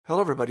Hello,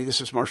 everybody. This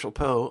is Marshall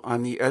Poe.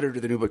 I'm the editor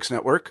of the New Books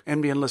Network.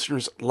 NBN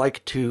listeners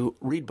like to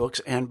read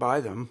books and buy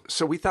them.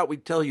 So we thought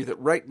we'd tell you that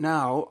right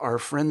now, our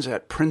friends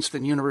at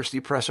Princeton University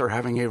Press are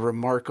having a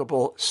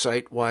remarkable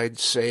site-wide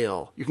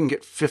sale. You can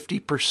get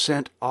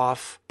 50%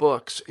 off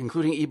books,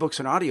 including ebooks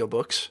and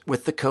audiobooks,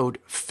 with the code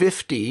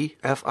 50,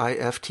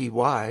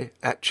 F-I-F-T-Y,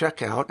 at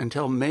checkout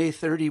until May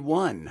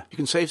 31. You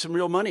can save some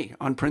real money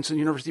on Princeton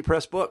University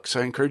Press books.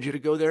 I encourage you to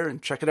go there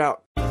and check it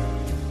out.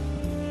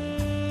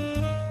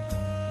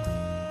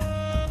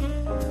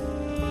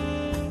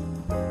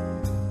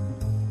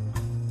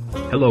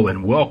 Hello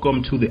and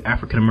welcome to the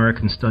African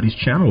American Studies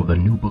channel of the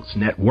New Books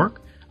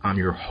Network. I'm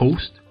your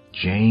host,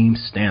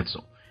 James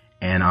Stansel,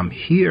 and I'm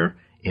here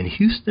in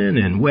Houston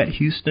and wet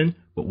Houston,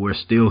 but we're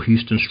still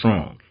Houston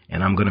strong.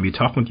 And I'm going to be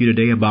talking with you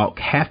today about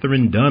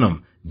Katherine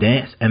Dunham,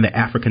 Dance and the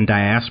African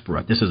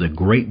Diaspora. This is a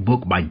great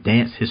book by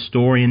dance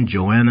historian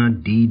Joanna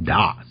D.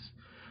 Doss.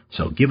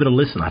 So give it a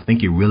listen. I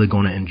think you're really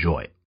going to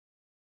enjoy it.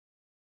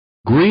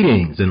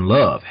 Greetings and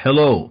love.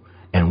 Hello.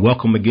 And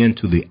welcome again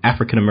to the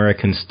African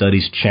American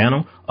Studies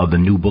channel of the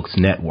New Books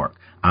Network.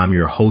 I'm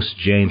your host,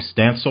 James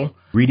Stansel,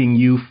 reading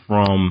you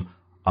from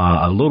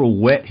a little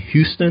wet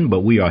Houston,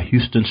 but we are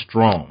Houston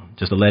strong.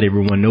 Just to let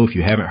everyone know, if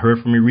you haven't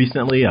heard from me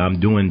recently,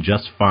 I'm doing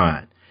just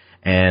fine.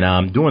 And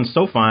I'm doing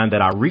so fine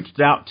that I reached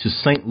out to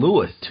St.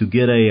 Louis to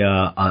get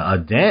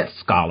a dance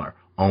scholar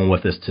on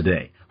with us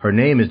today. Her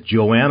name is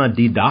Joanna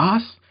D.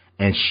 Doss,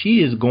 and she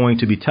is going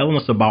to be telling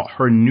us about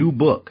her new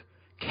book,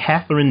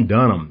 Katherine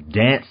Dunham,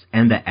 Dance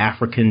and the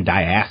African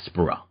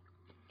Diaspora.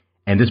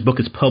 And this book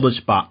is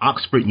published by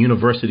Oxford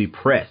University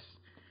Press.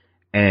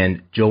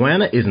 And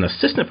Joanna is an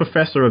assistant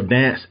professor of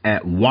dance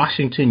at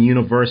Washington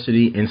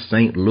University in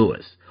St.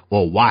 Louis,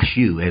 or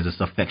WashU as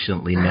it's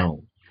affectionately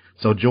known.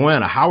 So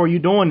Joanna, how are you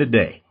doing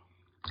today?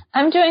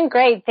 I'm doing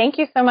great. Thank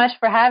you so much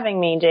for having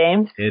me,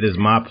 James. It is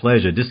my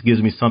pleasure. This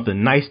gives me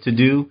something nice to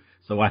do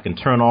so I can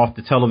turn off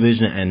the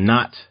television and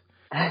not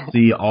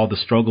see all the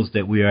struggles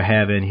that we are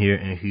having here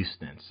in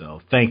Houston. So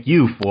thank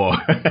you for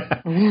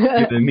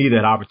giving me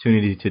that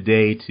opportunity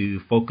today to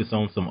focus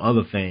on some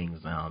other things,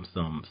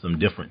 some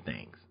different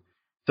things.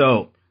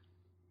 So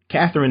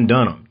Katherine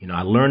Dunham,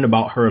 I learned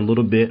about her a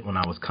little bit when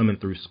I was coming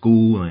through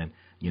school, and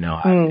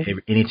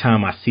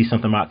anytime I see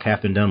something about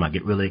Katherine Dunham, I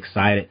get really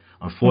excited.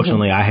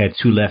 Unfortunately, I had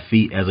two left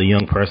feet as a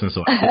young person,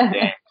 so I couldn't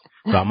dance.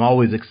 So I'm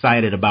always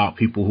excited about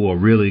people who are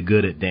really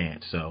good at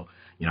dance. So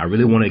I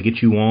really want to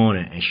get you on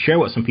and share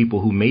with some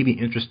people who may be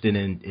interested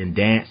in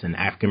dance and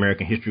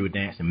African-American history with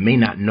dance and may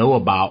not know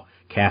about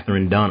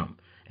Katherine Dunham.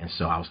 And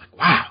so I was like,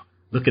 wow,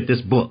 look at this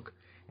book.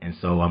 And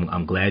so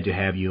I'm glad to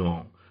have you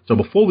on. So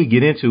before we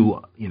get into,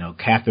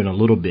 Katherine a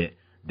little bit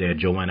there,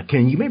 Joanna,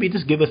 can you maybe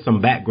just give us some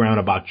background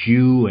about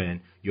you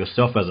and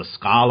yourself as a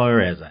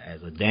scholar, as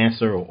a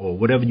dancer, or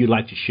whatever you'd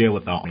like to share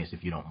with our audience,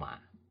 if you don't mind?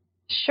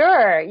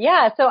 Sure.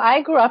 Yeah. So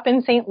I grew up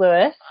in St.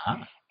 Louis.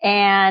 Uh-huh.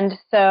 And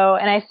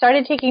I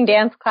started taking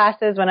dance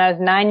classes when I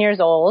was 9 years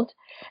old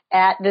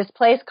at this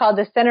place called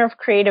the Center of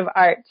Creative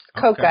Arts,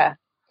 COCA.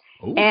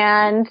 Okay.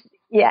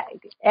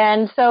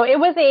 And so it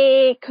was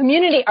a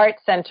community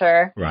arts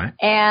center. Right.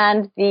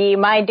 And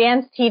my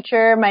dance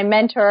teacher, my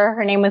mentor,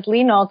 her name was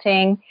Lee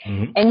Nolting,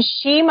 and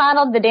she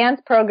modeled the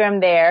dance program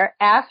there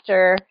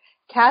after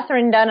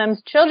Katherine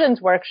Dunham's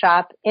children's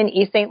workshop in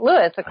East St.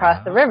 Louis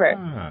across the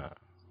river.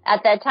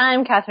 At that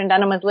time, Katherine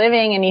Dunham was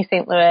living in East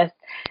St. Louis.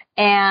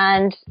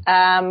 And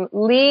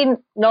Lee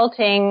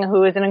Nolting,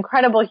 who is an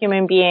incredible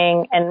human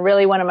being and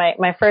really one of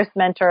my first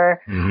mentor,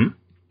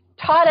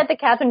 taught at the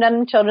Katherine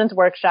Dunham Children's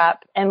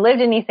Workshop and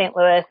lived in East St.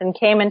 Louis and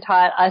came and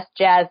taught us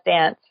jazz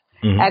dance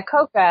at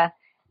COCA.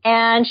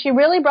 And she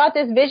really brought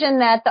this vision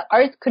that the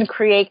arts could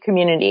create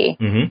community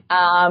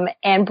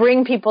and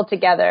bring people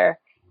together.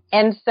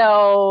 And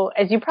so,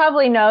 as you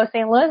probably know,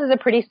 St. Louis is a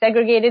pretty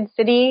segregated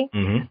city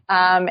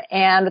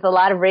and with a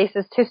lot of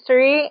racist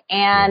history.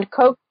 And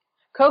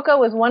COCA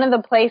was one of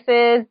the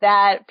places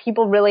that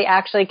people really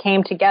actually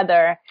came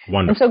together.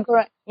 Wonderful.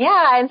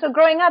 And so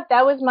growing up,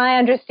 that was my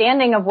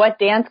understanding of what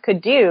dance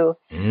could do.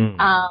 And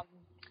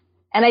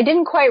I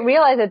didn't quite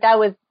realize that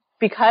was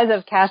because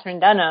of Katherine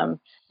Dunham,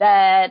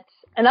 that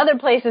in other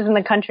places in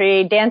the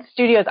country, dance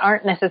studios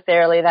aren't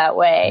necessarily that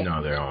way.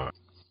 No, they aren't.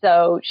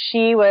 So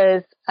she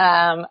was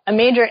a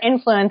major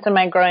influence in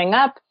my growing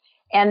up.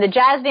 And the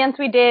jazz dance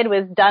we did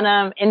was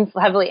Dunham,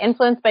 heavily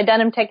influenced by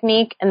Dunham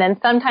technique. And then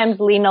sometimes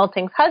Lee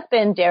Nolting's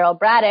husband, Daryl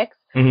Braddock,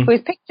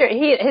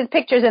 his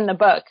picture's in the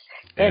book,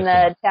 in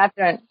the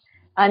chapter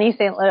on East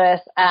St. Louis,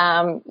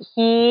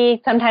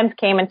 he sometimes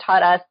came and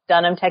taught us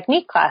Dunham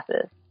technique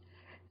classes.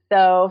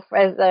 So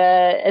as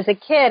a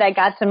kid, I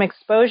got some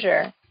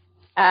exposure.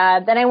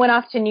 Then I went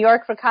off to New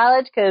York for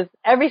college because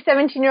every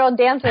 17-year-old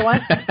dancer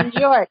wants to go to New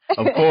York.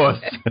 Of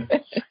course.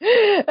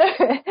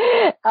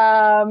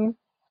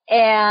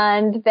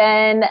 And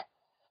then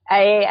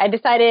I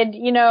decided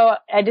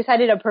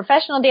a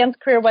professional dance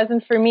career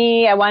wasn't for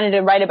me. I wanted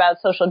to write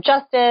about social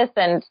justice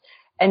and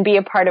be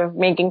a part of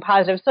making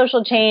positive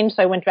social change.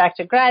 So I went back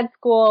to grad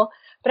school.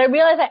 But I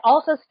realized I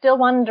also still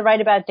wanted to write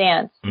about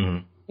dance.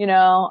 Mm-hmm.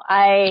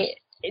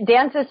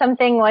 dance is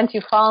something, once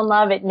you fall in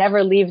love, it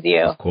never leaves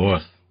you. Of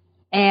course.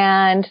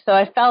 And so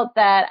I felt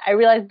that I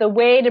realized the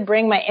way to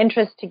bring my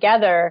interests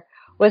together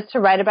was to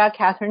write about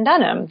Katherine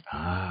Dunham.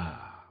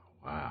 Ah,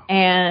 wow.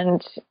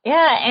 And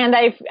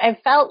I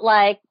felt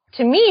like,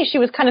 to me, she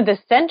was kind of the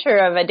center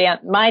of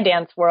my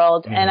dance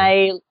world. Mm-hmm. And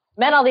I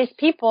met all these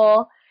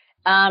people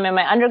in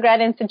my undergrad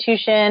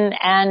institution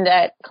and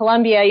at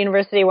Columbia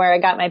University, where I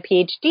got my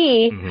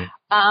PhD,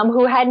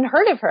 who hadn't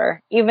heard of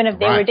her, even if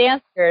they were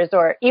dancers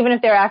or even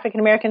if they were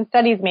African American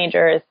studies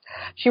majors.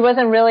 She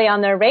wasn't really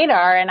on their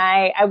radar. And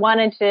I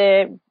wanted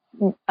to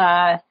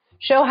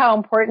show how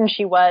important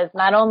she was,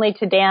 not only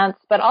to dance,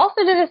 but also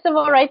to the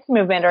civil rights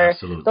movement or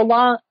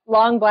the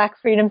long Black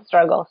freedom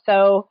struggle.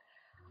 So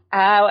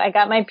I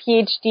got my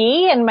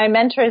PhD, and my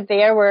mentors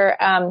there were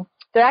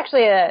they're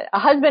actually a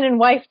husband and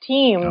wife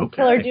team,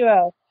 killer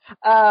duo.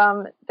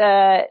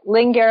 The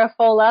Lynn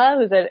Garafola,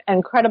 who's an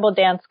incredible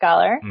dance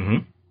scholar,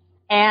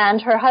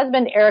 and her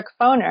husband Eric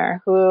Foner,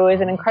 who is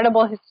an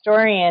incredible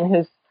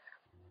historian.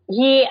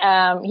 He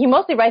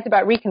mostly writes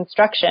about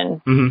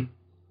Reconstruction,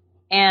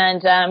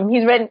 and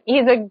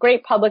he's a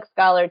great public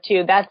scholar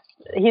too.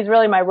 He's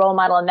really my role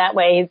model in that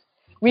way. He's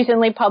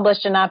recently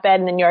published an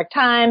op-ed in the New York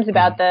Times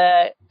about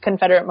the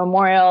Confederate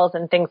memorials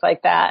and things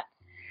like that.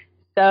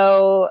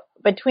 So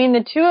between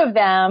the two of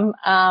them,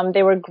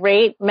 they were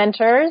great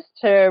mentors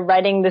to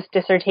writing this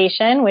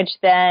dissertation, which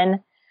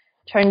then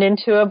turned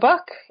into a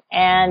book.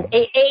 And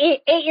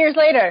eight years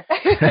later.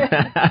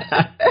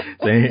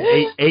 So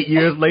 8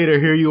 years later,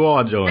 here you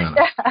are, Joanna.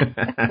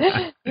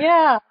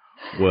 Yeah.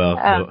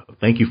 Well,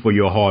 thank you for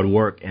your hard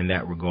work in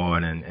that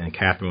regard, and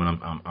Katherine,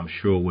 I'm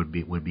sure would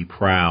be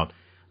proud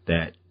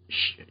that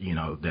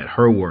that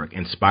her work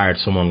inspired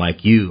someone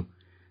like you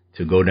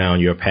to go down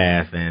your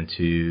path and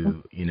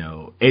to,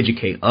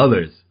 educate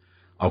others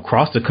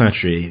across the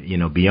country,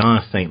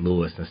 beyond St.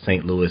 Louis and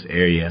St. Louis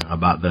area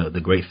about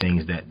the great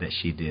things that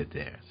she did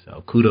there.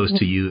 So kudos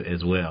to you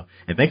as well.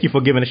 And thank you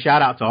for giving a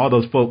shout out to all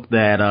those folks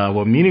that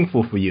were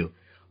meaningful for you.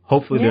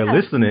 Hopefully they're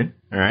listening.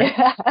 All right.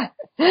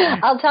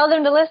 I'll tell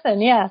them to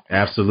listen. Yes.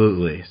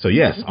 Absolutely. So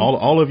yes,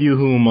 all of you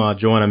whom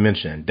Joanna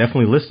mentioned,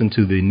 definitely listen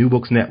to the New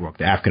Books Network,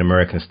 the African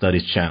American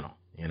Studies channel.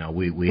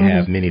 We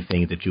have many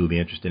things that you would be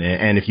interested in.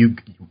 And if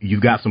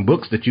you've got some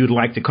books that you'd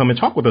like to come and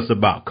talk with us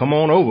about, come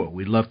on over.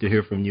 We'd love to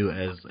hear from you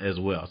as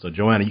well. So,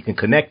 Joanna, you can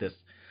connect us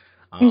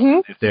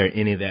if there are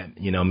any that,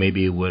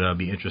 maybe would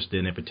be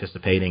interested in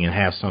participating and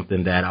have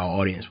something that our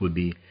audience would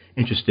be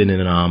interested in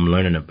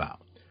learning about.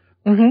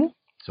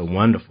 So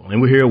wonderful.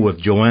 And we're here with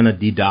Joanna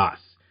D. Doss.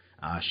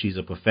 She's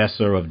a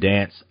professor of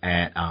dance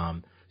at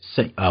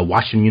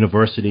Washington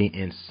University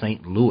in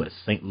St. Louis,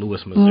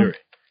 Missouri.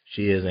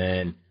 She is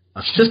an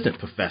assistant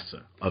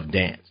professor of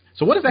dance.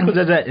 So what exactly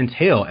does that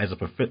entail as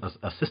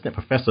assistant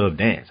professor of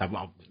dance? I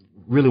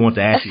really want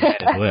to ask you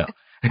that as well.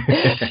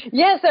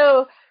 Yeah,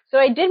 so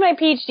I did my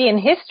PhD in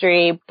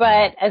history,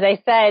 but as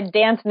I said,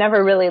 dance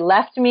never really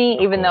left me,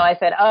 even though I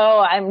said,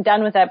 I'm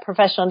done with that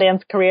professional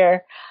dance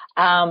career.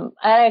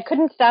 I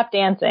couldn't stop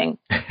dancing.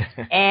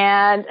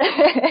 And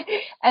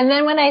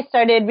then when I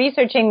started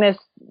researching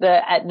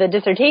the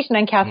dissertation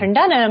on Katherine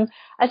Dunham,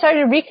 I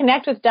started to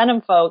reconnect with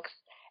Dunham folks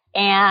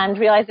and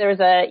realized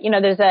there's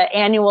an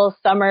annual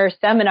summer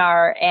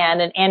seminar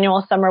and an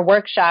annual summer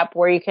workshop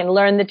where you can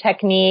learn the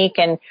technique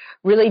and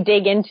really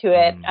dig into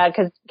it.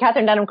 Cause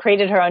Katherine Dunham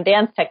created her own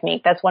dance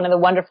technique. That's one of the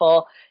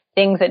wonderful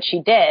things that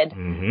she did.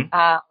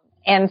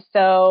 And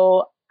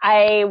so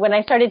when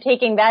I started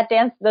taking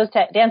those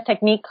dance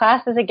technique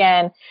classes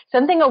again,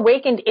 something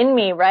awakened in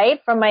me, right?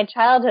 From my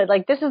childhood.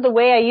 Like, this is the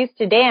way I used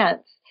to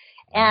dance.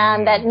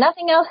 And that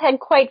nothing else had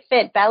quite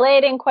fit.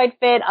 Ballet didn't quite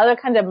fit. Other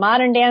kinds of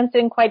modern dance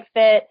didn't quite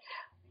fit.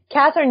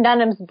 Katherine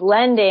Dunham's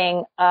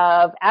blending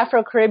of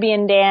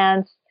Afro-Caribbean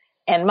dance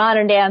and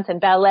modern dance and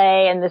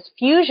ballet and this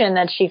fusion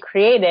that she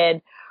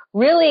created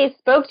really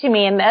spoke to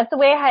me. And that's the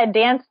way I had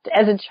danced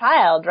as a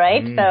child,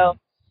 right? So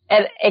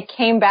it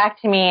came back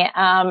to me.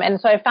 And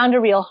so I found a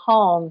real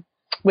home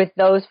with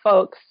those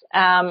folks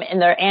in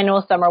their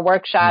annual summer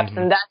workshops.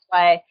 And that's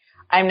why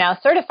I'm now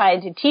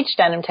certified to teach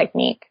Dunham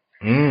technique.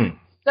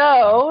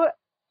 So,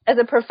 as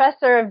a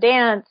professor of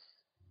dance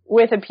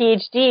with a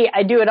PhD,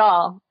 I do it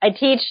all. I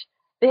teach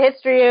the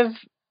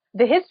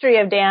history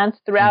of dance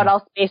throughout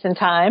all space and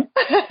time.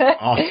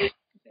 Awesome.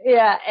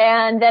 Yeah,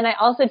 and then I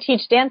also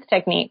teach dance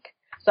technique.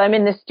 So I'm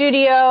in the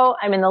studio,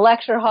 I'm in the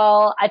lecture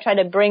hall. I try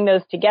to bring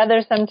those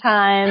together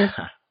sometimes.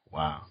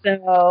 Wow.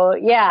 So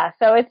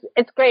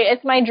it's great.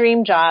 It's my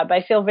dream job.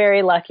 I feel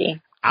very lucky.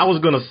 I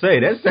was gonna say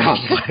that sounds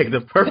like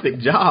the perfect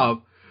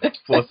job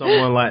for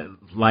someone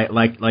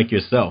like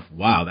yourself.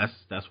 Wow,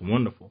 that's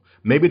wonderful.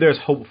 Maybe there's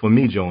hope for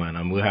me,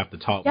 Joanna. We'll have to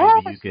talk.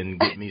 Yes. Maybe you can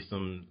get me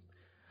some.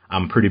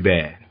 I'm pretty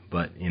bad,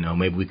 but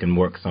maybe we can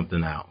work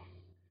something out.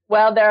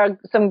 Well, there are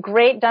some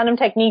great Dunham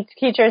technique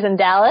teachers in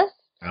Dallas.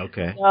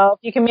 Okay. So if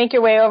you can make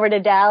your way over to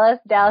Dallas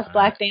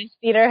Black Dance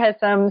Theater has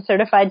some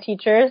certified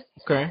teachers.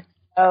 Okay.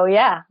 Oh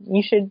yeah,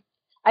 you should.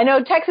 I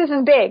know Texas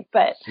is big,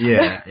 but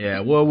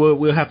yeah. Well,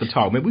 we'll have to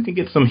talk. Maybe we can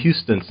get some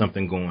Houston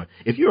something going.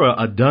 If you're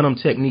a Dunham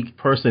Technique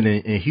person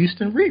in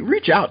Houston,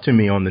 reach out to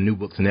me on the New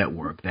Books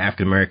Network, the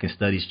African American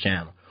Studies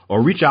channel,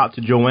 or reach out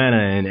to Joanna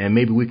and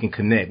maybe we can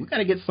connect. We got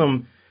to get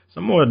some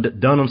more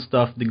Dunham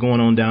stuff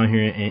going on down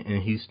here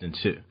in Houston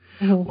too.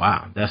 Mm-hmm.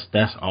 Wow,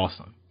 that's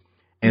awesome.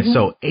 And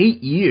so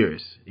 8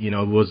 years,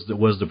 was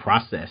the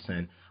process,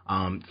 and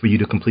for you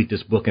to complete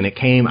this book, and it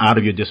came out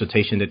of your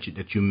dissertation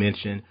that you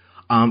mentioned.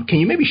 Can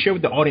you maybe share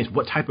with the audience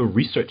what type of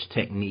research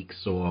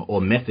techniques or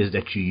methods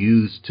that you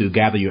use to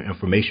gather your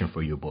information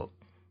for your book?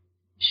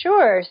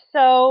 Sure.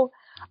 So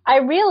I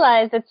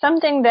realized it's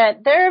something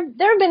that there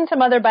have been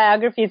some other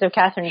biographies of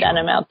Katherine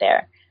Dunham out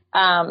there.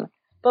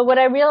 But what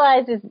I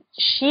realized is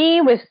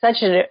she was such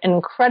an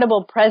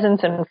incredible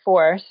presence and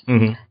force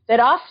that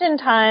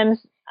oftentimes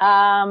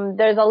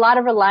there's a lot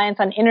of reliance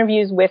on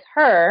interviews with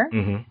her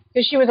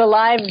because she was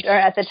alive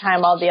at the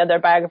time all the other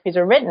biographies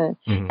were written.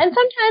 And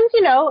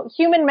sometimes,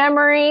 human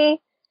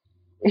memory,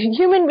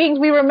 human beings,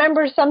 we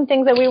remember some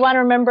things that we want to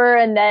remember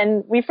and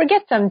then we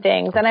forget some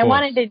things. And I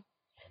wanted to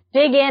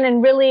dig in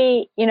and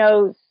really,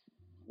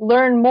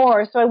 learn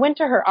more. So I went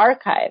to her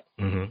archive.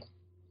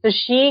 So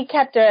she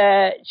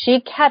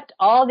kept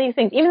all these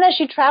things, even though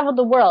she traveled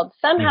the world.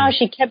 Somehow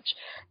she kept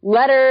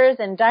letters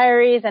and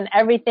diaries and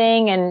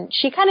everything, and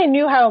she kind of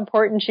knew how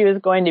important she was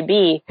going to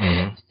be.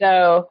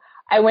 So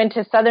I went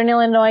to Southern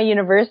Illinois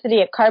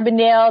University at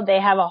Carbondale. They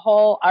have a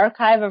whole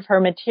archive of her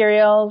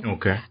materials.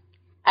 Okay.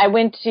 I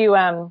went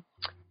to,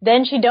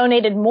 then she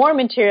donated more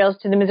materials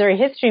to the Missouri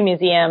History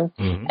Museum,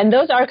 and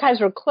those archives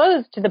were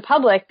closed to the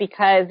public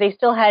because they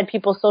still had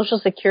people's social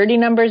security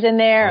numbers in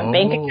there and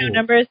bank account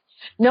numbers.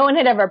 No one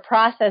had ever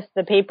processed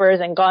the papers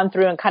and gone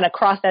through and kind of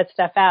crossed that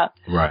stuff out.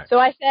 Right. So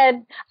I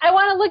said, I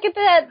want to look at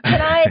that.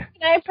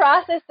 Can I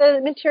process the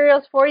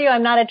materials for you?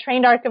 I'm not a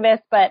trained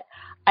archivist, but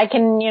I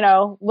can,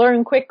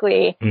 learn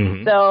quickly.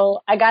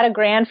 So I got a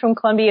grant from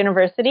Columbia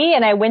University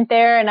and I went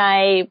there and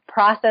I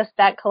processed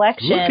that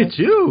collection. Look at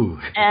you.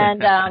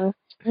 And,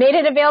 made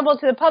it available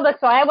to the public.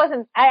 So I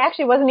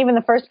actually wasn't even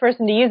the first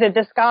person to use it.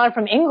 This scholar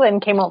from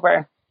England came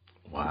over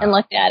and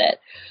looked at it.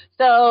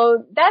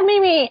 So that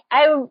made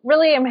I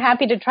really am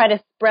happy to try to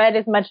spread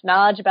as much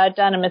knowledge about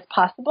Dunham as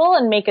possible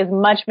and make as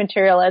much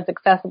material as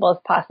accessible as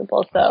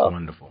possible. So that's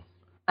wonderful.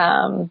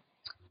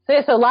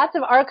 So lots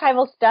of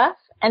archival stuff.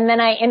 And then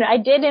I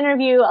did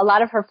interview a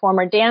lot of her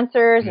former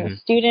dancers and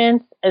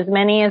students, as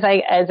many as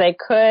I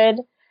could.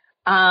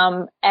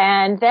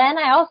 And then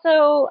I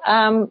also,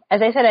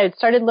 as I said, I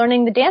started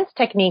learning the dance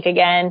technique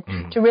again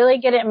to really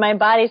get it in my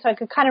body so I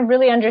could kind of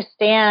really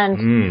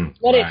understand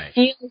what it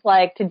feels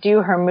like to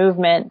do her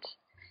movement.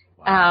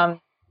 Wow.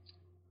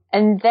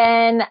 And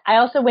then I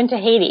also went to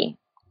Haiti.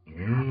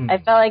 I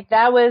felt like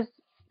that was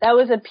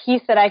a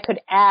piece that I could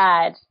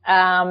add,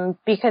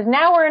 because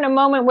now we're in a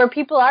moment where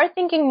people are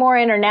thinking more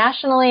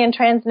internationally and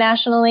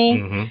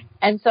transnationally.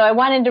 And so I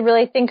wanted to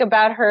really think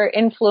about her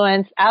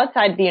influence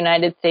outside the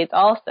United States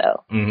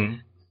also.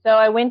 So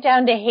I went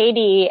down to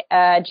Haiti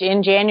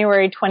in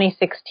January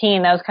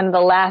 2016. That was kind of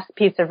the last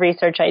piece of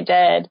research I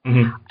did.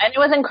 And it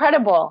was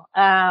incredible.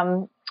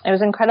 It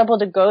was incredible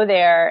to go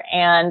there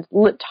and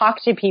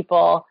talk to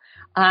people.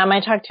 I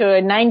talked to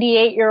a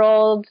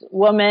 98-year-old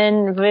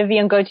woman,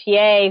 Vivian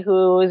Gauthier,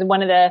 who is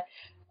one of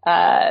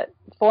the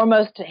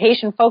foremost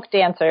Haitian folk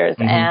dancers,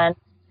 and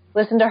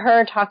listened to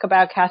her talk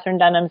about Katherine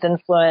Dunham's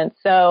influence.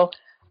 So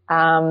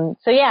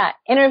yeah,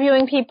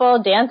 interviewing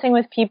people, dancing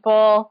with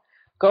people,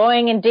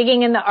 going and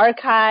digging in the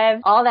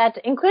archive, all that,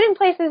 including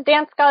places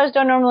dance scholars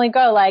don't normally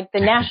go, like the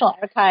National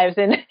Archives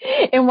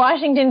in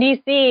Washington,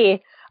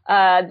 D.C.,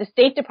 the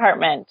State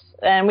Department.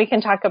 And we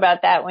can talk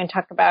about that when we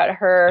talk about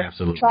her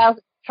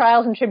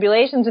trials and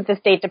tribulations with the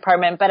State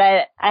Department. But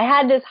I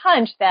had this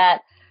hunch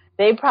that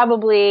they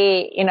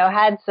probably,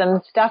 had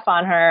some stuff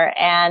on her.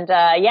 And,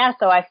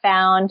 so I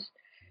found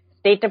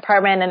State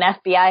Department and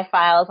FBI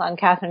files on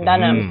Katherine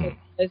Dunham.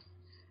 It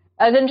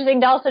was interesting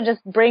to also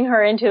just bring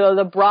her into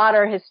the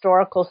broader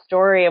historical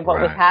story of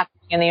what was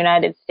happening in the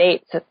United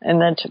States in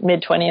the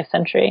mid-20th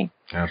century.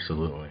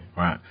 Absolutely.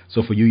 Right.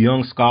 So for you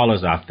young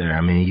scholars out there,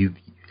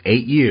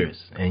 8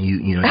 years, and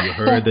you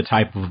heard the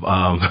type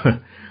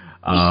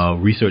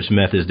of research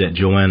methods that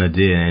Joanna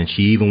did, and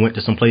she even went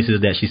to some places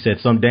that she said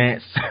some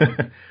dance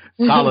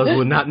scholars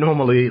would not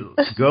normally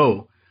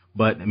go.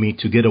 But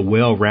to get a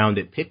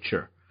well-rounded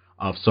picture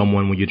of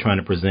someone when you're trying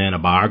to present a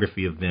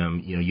biography of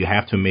them, you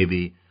have to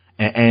maybe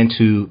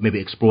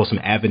explore some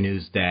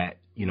avenues that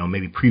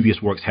maybe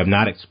previous works have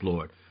not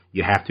explored.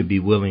 You have to be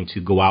willing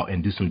to go out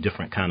and do some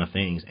different kind of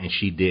things, and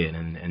she did.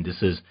 And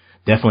this is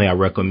definitely, I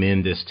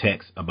recommend this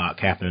text about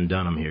Katherine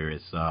Dunham here.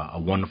 It's a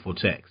wonderful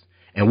text.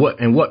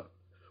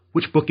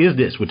 Which book is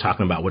this we're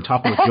talking about? We're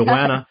talking with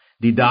Joanna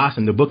D.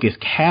 Dawson. The book is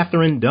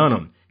Katherine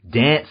Dunham,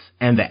 Dance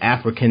and the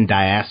African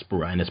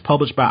Diaspora, and it's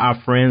published by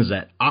our friends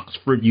at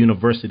Oxford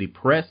University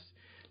Press.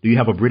 Do you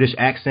have a British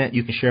accent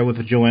you can share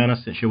with Joanna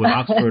since you're with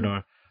Oxford,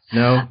 or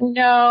no?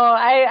 No,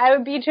 I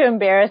would be too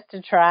embarrassed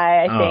to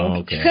try, I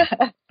think. Okay.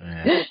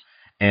 Yeah.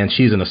 And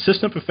she's an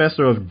assistant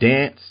professor of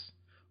dance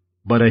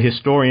but a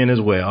historian as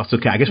well. So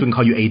I guess we can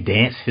call you a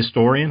dance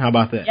historian. How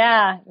about that?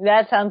 Yeah,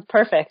 that sounds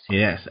perfect.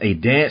 Yes, a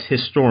dance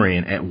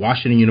historian at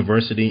Washington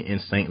University in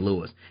St.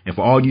 Louis. And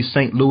for all you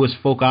St. Louis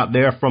folk out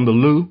there from the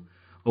Lou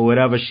or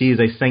whatever, she's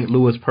a St.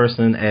 Louis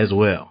person as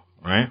well,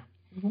 right?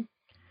 Mm-hmm.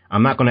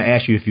 I'm not going to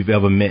ask you if you've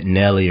ever met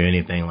Nelly or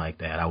anything like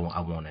that. I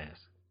won't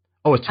ask.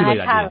 Oh, it's too late.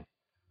 I did.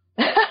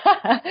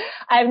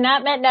 I've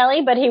not met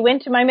Nelly, but he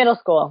went to my middle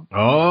school.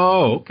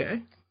 Oh,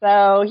 okay.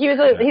 So he's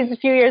a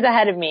few years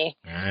ahead of me.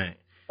 All right.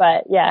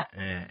 But yeah.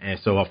 And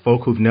so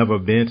folk who've never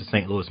been to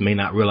St. Louis may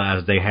not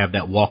realize they have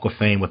that Walk of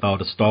Fame with all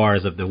the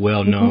stars of the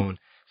well-known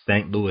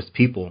St. Louis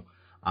people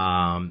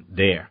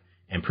there.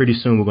 And pretty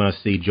soon we're going to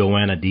see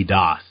Joanna D.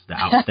 Doss, the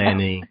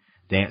outstanding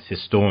dance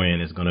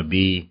historian, is going to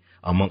be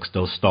amongst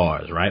those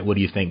stars, right? What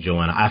do you think,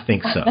 Joanna? I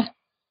think so.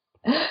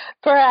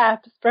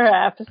 Perhaps. All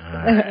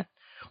right.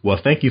 Well,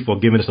 thank you for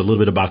giving us a little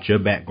bit about your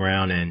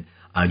background, and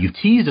you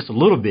teased us a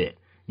little bit,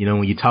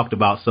 when you talked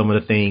about some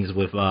of the things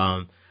with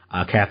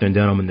Katherine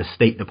Dunham and the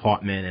State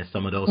Department and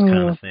some of those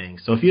kind of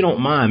things. So if you don't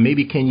mind,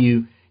 maybe can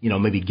you,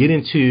 maybe get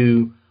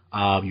into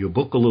your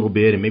book a little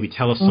bit and maybe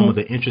tell us some of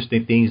the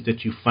interesting things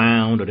that you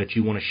found or that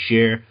you want to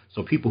share,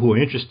 so people who are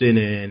interested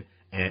in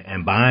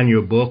and buying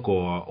your book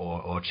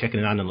or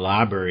checking it out in the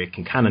library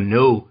can kind of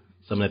know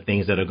some of the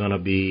things that are going to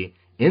be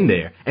in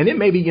there. And then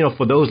maybe,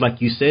 for those, like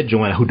you said,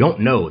 Joanna, who don't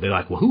know, they're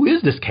like, well, who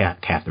is this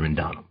Katherine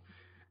Dunham?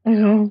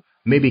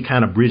 Maybe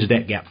kind of bridge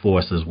that gap for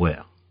us as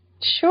well.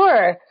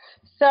 Sure.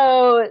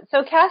 So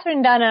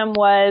Katherine Dunham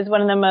was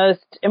one of the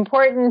most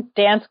important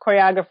dance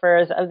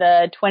choreographers of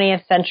the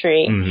 20th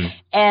century.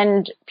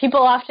 And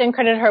people often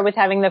credit her with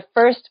having the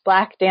first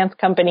black dance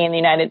company in the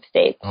United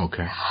States.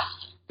 Okay.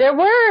 There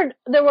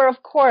were,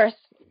 of course,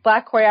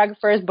 black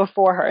choreographers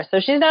before her. So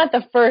she's not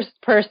the first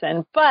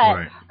person,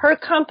 but her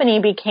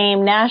company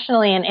became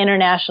nationally and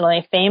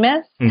internationally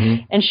famous.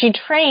 And she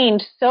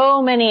trained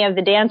so many of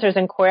the dancers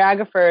and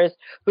choreographers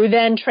who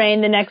then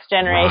trained the next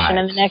generation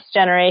and the next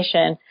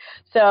generation.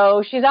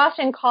 So she's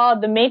often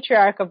called the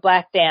matriarch of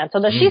black dance,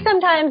 although she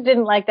sometimes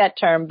didn't like that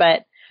term,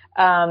 but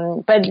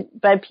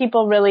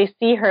people really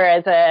see her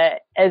as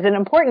an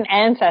important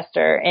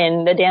ancestor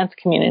in the dance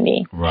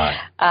community. Right.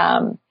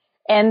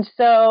 And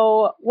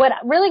so what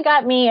really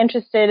got me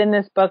interested in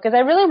this book is I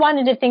really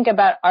wanted to think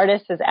about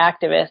artists as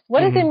activists.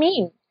 What does it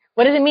mean?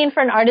 What does it mean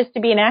for an artist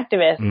to be an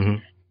activist?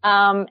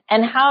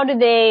 And how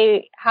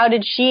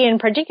did she in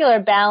particular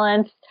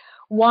balance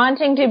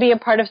wanting to be a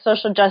part of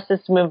social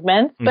justice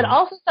movements, but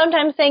also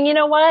sometimes saying, you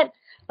know what,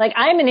 like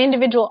I'm an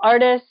individual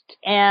artist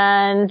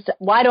and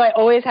why do I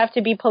always have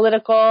to be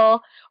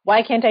political?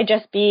 Why can't I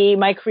just be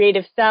my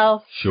creative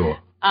self? Sure.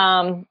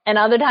 And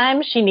other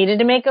times she needed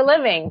to make a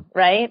living,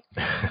 right?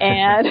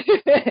 And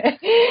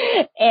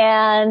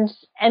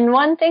and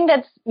one thing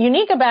that's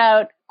unique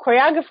about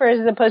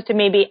choreographers as opposed to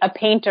maybe a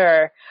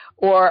painter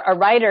or a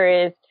writer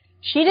is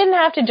she didn't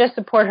have to just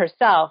support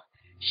herself.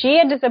 She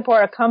had to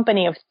support a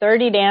company of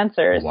 30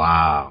 dancers.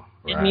 Wow.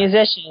 And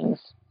musicians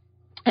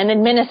and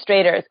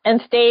administrators and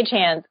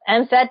stagehands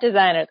and set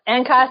designers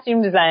and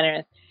costume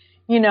designers.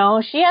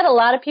 She had a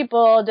lot of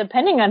people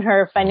depending on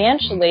her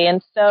financially.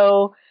 And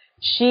so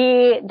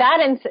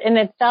that in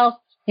itself,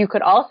 you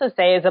could also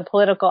say is a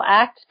political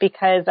act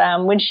because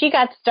when she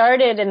got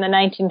started in the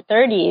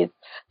 1930s,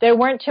 there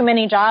weren't too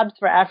many jobs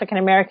for African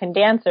American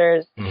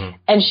dancers,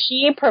 and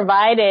she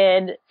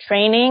provided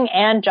training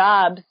and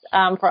jobs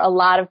for a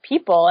lot of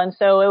people. And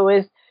so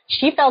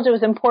she felt it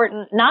was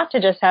important not to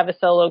just have a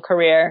solo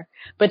career,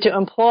 but to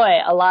employ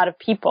a lot of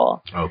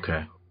people.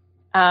 Okay.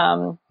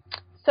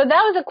 So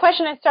that was a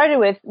question I started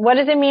with. What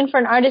does it mean for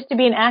an artist to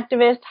be an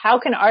activist? How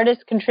can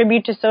artists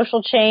contribute to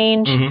social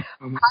change?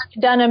 How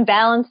did Dunham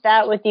balance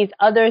that with these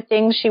other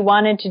things she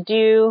wanted to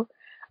do?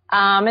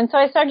 And so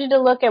I started to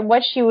look at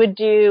what she would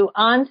do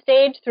on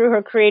stage through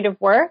her creative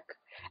work,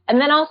 and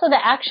then also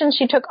the actions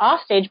she took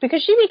off stage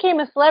because she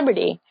became a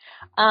celebrity.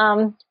 We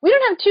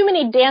don't have too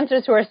many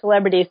dancers who are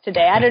celebrities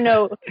today. I don't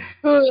know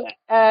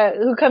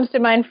who comes to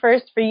mind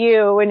first for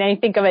you when you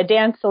think of a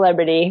dance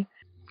celebrity.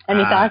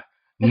 Any thoughts?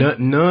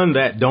 None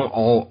that don't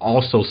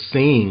also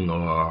sing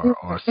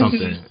or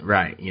something,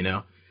 right?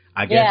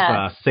 I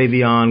guess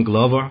Savion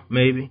Glover,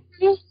 maybe.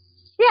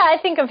 Yeah, I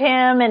think of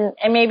him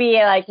and maybe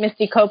like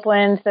Misty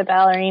Copeland, the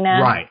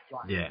ballerina. Right.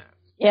 Yeah.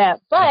 Yeah,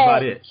 but that's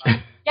about it.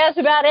 That's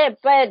about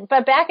it.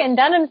 But back in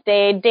Dunham's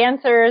day,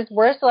 dancers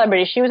were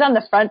celebrities. She was on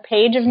the front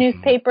page of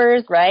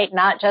newspapers, right?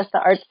 Not just the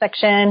arts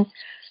section.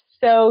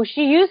 So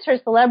she used her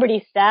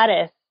celebrity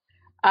status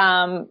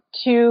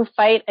to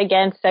fight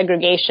against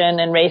segregation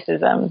and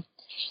racism.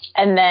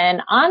 And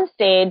then on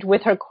stage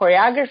with her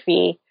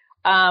choreography,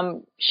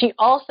 she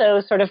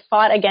also sort of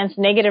fought against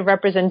negative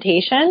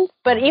representations,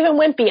 but even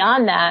went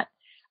beyond that.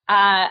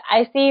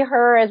 I see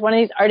her as one of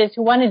these artists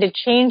who wanted to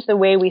change the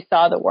way we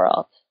saw the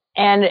world.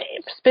 And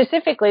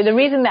specifically, the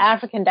reason the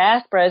African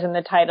diaspora is in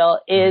the title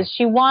is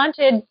she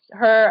wanted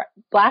her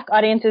Black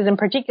audiences in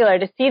particular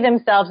to see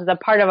themselves as a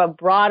part of a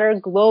broader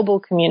global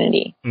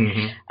community,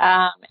 and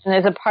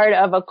as a part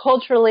of a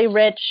culturally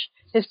rich,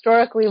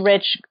 historically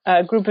rich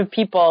group of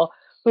people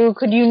who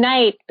could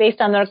unite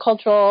based on their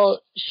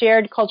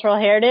shared cultural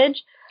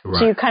heritage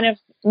to kind of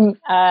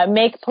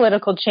make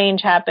political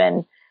change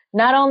happen,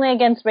 not only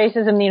against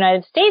racism in the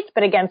United States,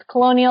 but against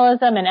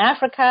colonialism in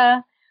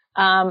Africa,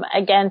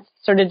 against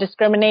sort of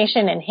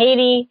discrimination in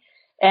Haiti,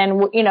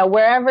 and, you know,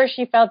 wherever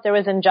she felt there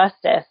was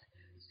injustice.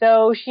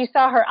 So she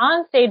saw her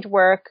onstage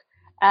work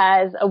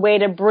as a way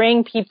to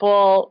bring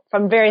people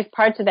from various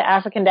parts of the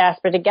African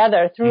diaspora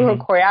together through her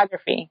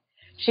choreography.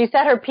 She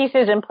set her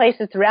pieces in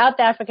places throughout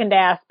the African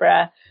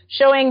diaspora,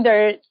 showing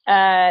their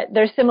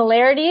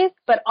similarities,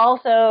 but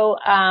also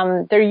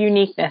their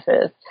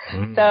uniquenesses.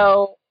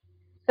 So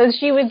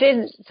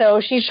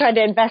she tried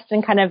to invest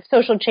in kind of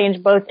social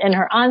change both in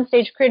her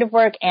onstage creative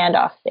work and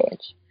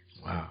offstage.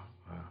 Wow.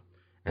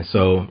 And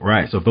so,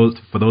 so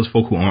for those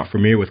folk who aren't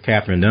familiar with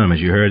Katherine Dunham, as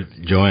you heard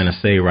Joanna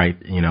say, right,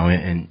 in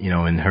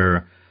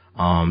her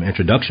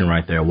introduction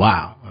right there,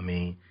 wow. I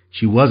mean,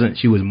 she was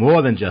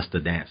more than just a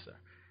dancer,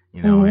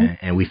 you know,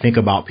 and we think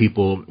about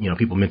people, you know,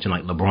 people mention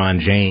like LeBron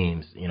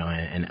James, you know,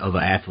 and other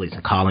athletes,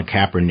 and Colin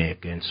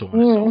Kaepernick and so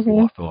on and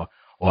so forth,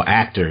 or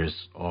actors,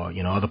 or,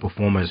 you know, other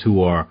performers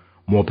who are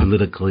more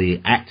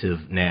politically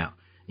active now,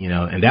 you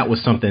know, and that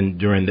was something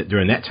during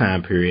that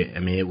time period. I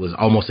mean, it was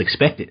almost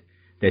expected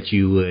that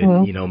you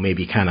would, you know,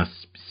 maybe kind of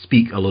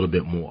speak a little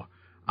bit more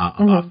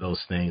about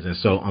those things. And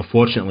so,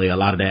 unfortunately, a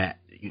lot of that,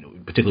 you know,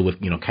 particularly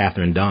with, you know,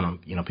 Katherine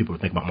Dunham, you know, people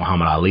think about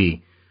Muhammad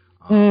Ali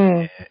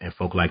and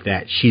folk like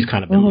that. She's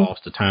kind of been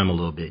lost to time a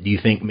little bit. Do you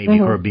think maybe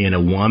her being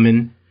a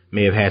woman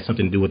may have had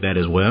something to do with that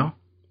as well?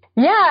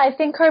 Yeah, I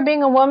think her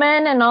being a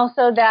woman, and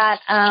also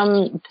that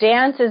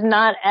dance is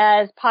not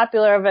as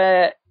popular of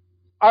a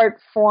art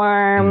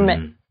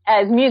form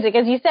as music.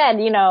 As you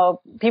said, you know,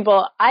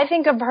 I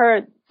think of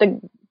her,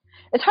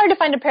 it's hard to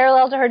find a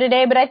parallel to her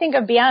today, but I think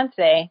of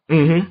Beyonce. That's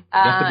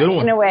a good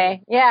one. In a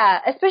way. Yeah,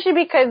 especially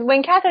because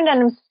when Katherine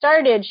Dunham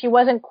started, she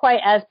wasn't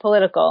quite as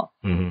political.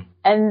 And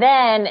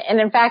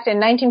in fact, in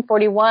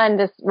 1941,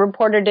 this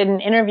reporter did an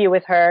interview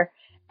with her,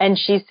 and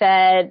she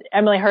said,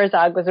 Emily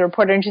Herzog was a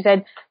reporter, and she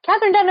said,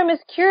 Katherine Dunham is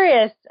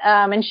curious,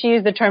 and she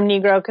used the term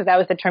Negro because that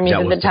was the term used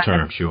at the time. That was the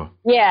term, sure.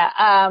 Yeah,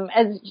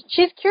 as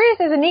she's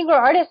curious as a Negro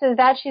artist is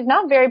that she's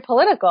not very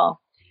political.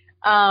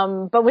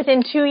 But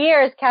within 2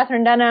 years,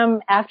 Katherine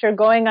Dunham, after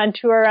going on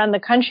tour around the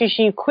country,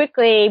 she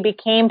quickly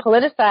became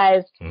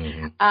politicized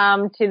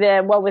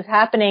to what was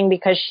happening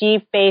because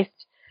she faced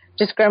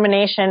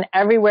discrimination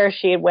everywhere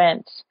she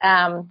went.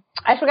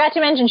 I forgot to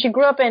mention she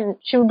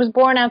was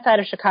born outside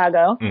of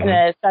Chicago, in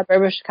a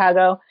suburb of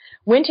Chicago,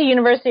 went to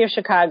University of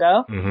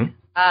Chicago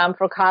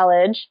for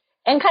college,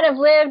 and kind of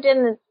lived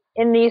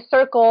in these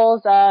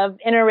circles of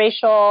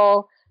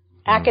interracial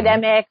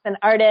academics and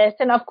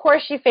artists. And of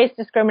course she faced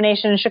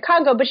discrimination in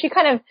Chicago, but she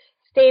kind of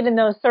stayed in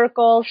those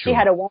circles. Sure. She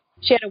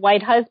had a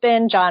white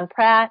husband, John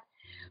Pratt.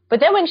 But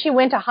then when she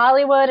went to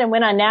Hollywood and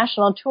went on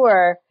national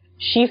tour,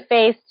 she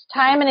faced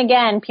time and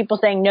again people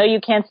saying, no, you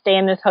can't stay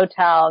in this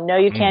hotel. No,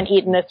 you can't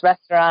eat in this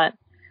restaurant.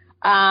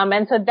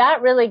 And so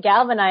that really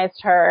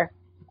galvanized her.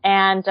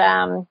 And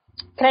can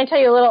I tell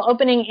you a little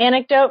opening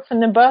anecdote from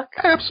the book?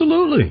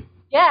 Absolutely.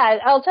 Yeah,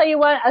 I'll tell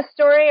you a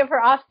story of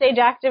her offstage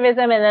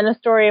activism and then a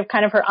story of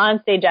kind of her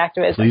onstage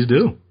activism. Please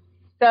do.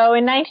 So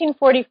in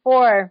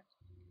 1944,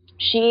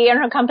 she and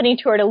her company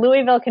toured to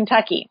Louisville,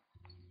 Kentucky.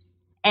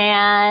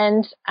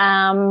 And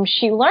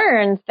she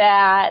learned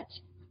that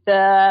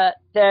the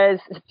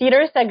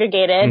theater is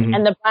segregated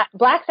and the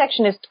black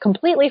section is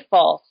completely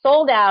full,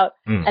 sold out,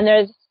 and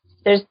there's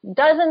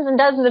dozens and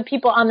dozens of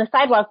people on the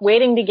sidewalk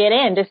waiting to get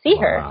in to see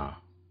her.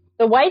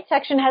 The white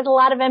section has a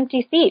lot of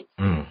empty seats.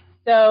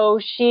 So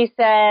she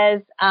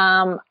says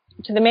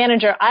to the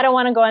manager, I don't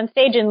want to go on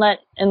stage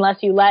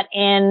unless you let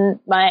in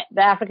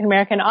the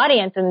African-American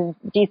audience and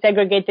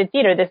desegregate the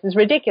theater. This is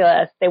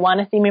ridiculous. They want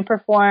to see me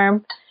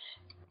perform.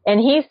 And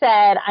he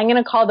said, I'm going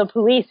to call the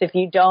police if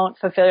you don't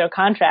fulfill your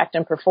contract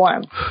and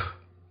perform.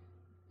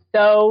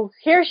 So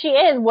here she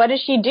is. What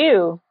does she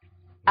do?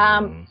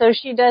 So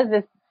she does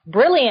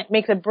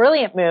makes a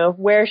brilliant move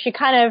where she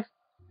decides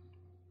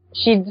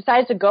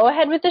to go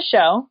ahead with the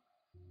show,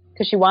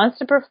 because she wants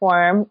to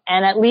perform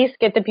and at least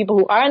get the people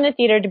who are in the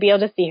theater to be able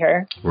to see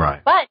her. Right.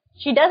 But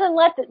she doesn't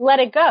let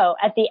it go.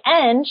 At the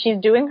end, she's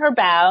doing her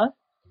bows,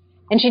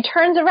 and she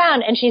turns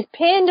around and she's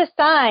pinned a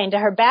sign to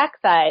her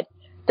backside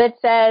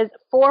that says,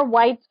 "For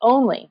whites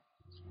only."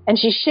 And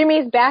she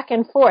shimmies back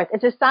and forth.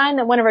 It's a sign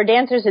that one of her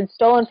dancers had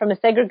stolen from a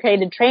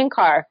segregated train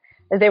car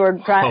as they were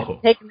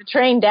taking the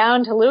train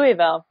down to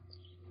Louisville.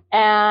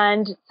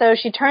 And so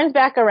she turns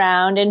back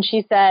around and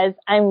she says,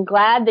 I'm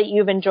glad that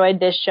you've enjoyed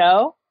this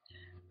show,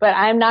 but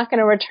I'm not going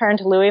to return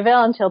to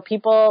Louisville until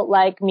people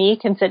like me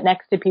can sit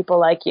next to people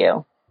like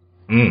you.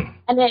 And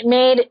it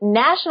made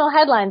national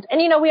headlines.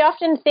 And, we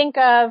often think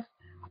of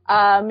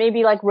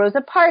maybe like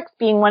Rosa Parks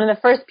being one of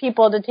the first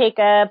people to take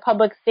a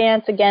public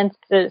stance against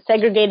the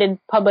segregated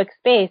public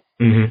space.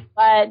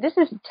 But this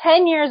is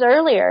 10 years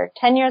earlier.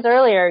 10 years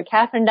earlier,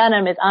 Katherine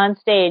Dunham is on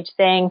stage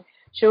saying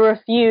she'll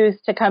refuse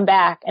to come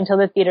back until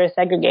the theater is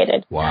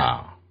segregated.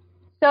 Wow.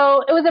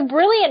 So it was a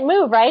brilliant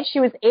move, right? She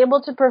was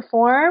able to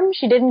perform.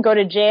 She didn't go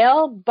to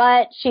jail,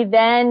 but she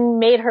then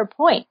made her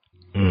point.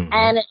 Mm-hmm.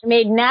 And it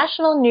made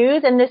national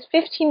news. And this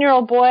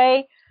 15-year-old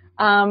boy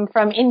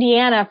from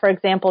Indiana, for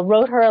example,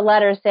 wrote her a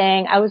letter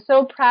saying, "I was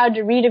so proud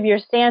to read of your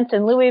stance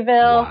in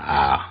Louisville."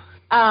 Wow.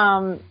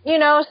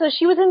 So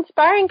she was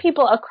inspiring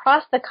people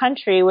across the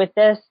country with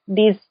this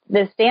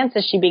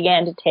dances she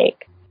began to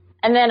take.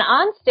 And then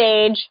on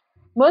stage,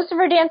 most of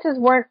her dances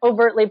weren't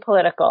overtly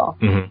political.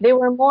 Mm-hmm. They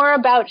were more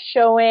about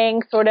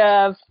showing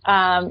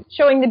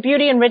the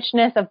beauty and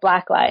richness of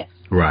Black life.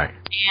 Right.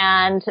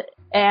 And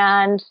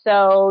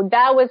so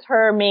that was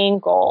her main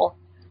goal.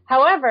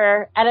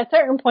 However, at a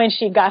certain point,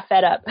 she got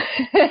fed up.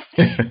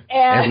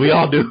 As we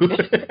all do.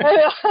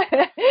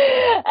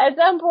 At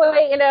some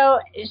point,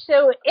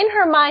 so in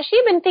her mind,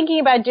 she'd been thinking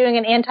about doing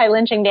an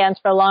anti-lynching dance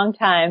for a long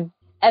time.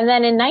 And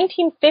then in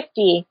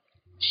 1950,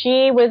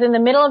 she was in the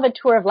middle of a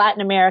tour of Latin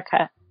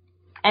America.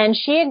 And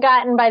she had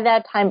gotten, by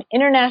that time,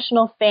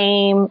 international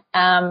fame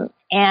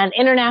and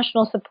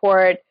international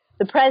support.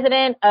 The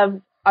president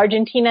of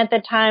Argentina at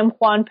the time,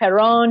 Juan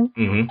Perón,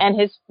 mm-hmm. and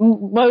his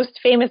most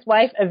famous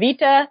wife,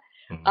 Evita,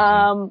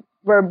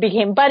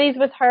 became buddies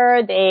with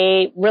her.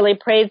 They really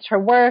praised her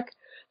work.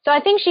 So I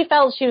think she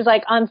felt she was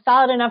like on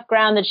solid enough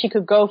ground that she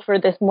could go for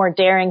this more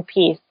daring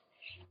piece.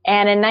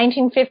 And in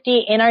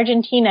 1950 in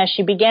Argentina,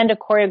 she began to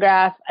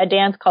choreograph a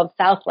dance called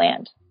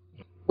Southland,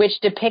 which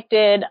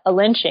depicted a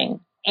lynching.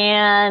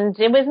 And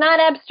it was not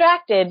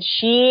abstracted.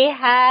 She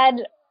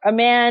had a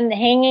man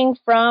hanging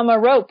from a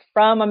rope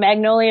from a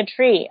magnolia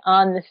tree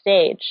on the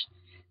stage.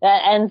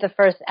 That ends the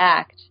first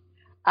act.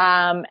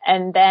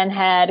 And then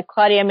had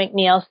Claudia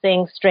McNeil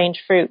sing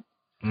Strange Fruit.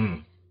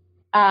 Mm.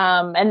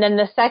 And then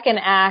the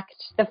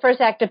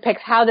first act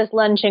depicts how this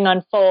lynching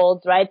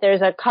unfolds, right?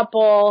 There's a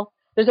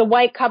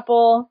white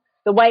couple.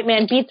 The white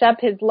man beats up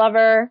his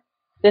lover.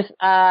 This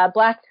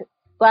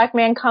black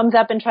man comes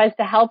up and tries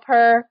to help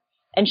her.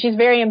 And she's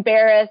very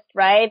embarrassed,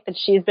 right, that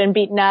she's been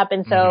beaten up.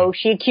 And so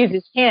she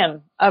accuses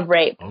him of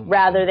rape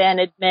rather than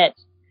admit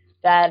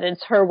that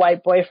it's her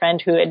white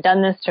boyfriend who had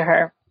done this to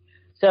her.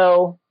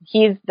 So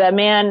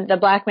the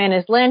black man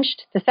is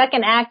lynched. The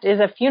second act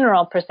is a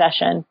funeral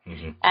procession.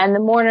 Mm-hmm. And the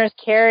mourners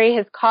carry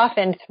his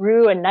coffin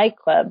through a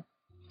nightclub,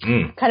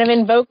 kind of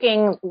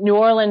invoking New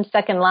Orleans'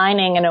 second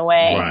lining in a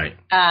way.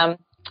 Right.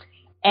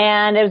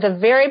 And it was a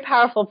very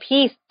powerful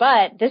piece,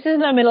 but this is in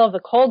the middle of the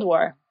Cold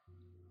War.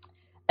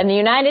 And the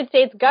United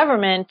States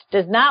government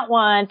does not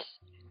want,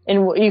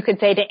 and you could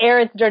say, to air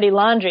its dirty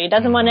laundry. It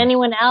doesn't want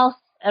anyone else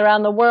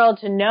around the world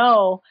to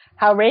know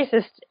how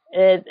racist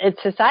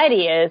its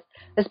society is,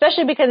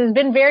 especially because it's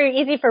been very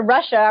easy for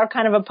Russia, our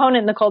kind of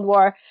opponent in the Cold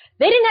War.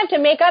 They didn't have to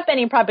make up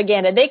any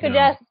propaganda. They could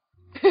just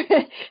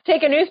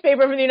take a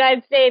newspaper from the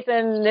United States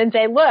and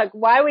say, look,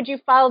 why would you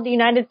follow the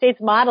United States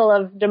model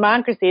of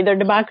democracy? Their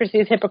democracy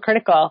is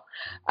hypocritical.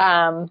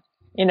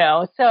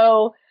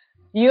 So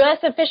U.S.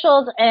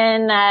 officials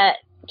in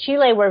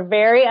Chile were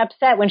very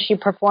upset when she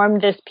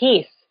performed this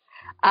piece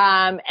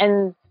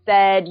and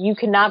said, you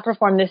cannot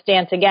perform this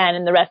dance again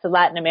in the rest of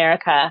Latin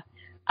America,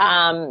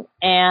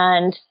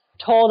 and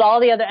told all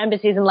the other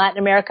embassies in Latin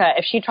America,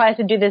 if she tries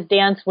to do this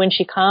dance when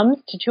she comes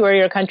to tour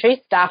your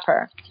country, stop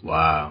her.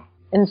 Wow.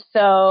 And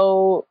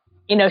so,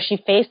 she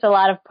faced a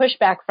lot of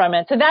pushback from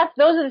it. So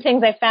those are the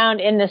things I found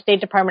in the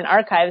State Department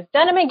archives.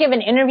 Dunham had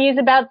given interviews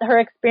about her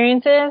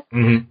experiences,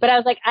 but I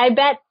was like, I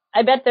bet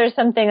there's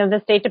something that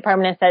the State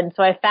Department has said. And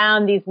so I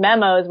found these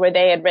memos where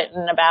they had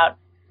written about,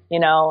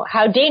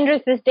 how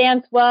dangerous this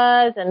dance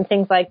was and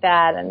things like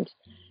that. And,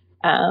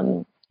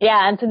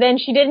 and so then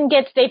she didn't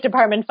get State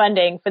Department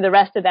funding for the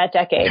rest of that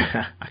decade.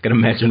 I can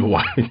imagine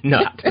why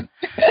not.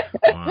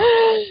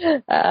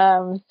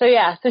 Wow.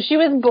 So she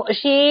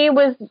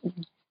was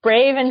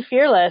brave and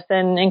fearless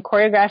in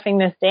choreographing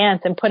this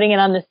dance and putting it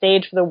on the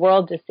stage for the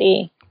world to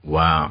see.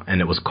 Wow.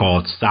 And it was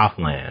called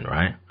Southland,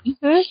 right?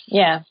 Mm-hmm.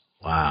 Yeah.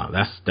 Wow,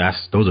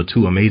 those are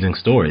two amazing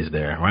stories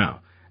there.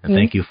 Wow. And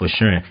thank you for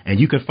sharing. And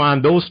you can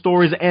find those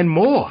stories and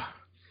more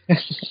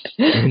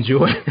in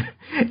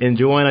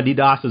Joanna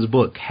Didas's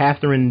book,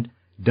 Katherine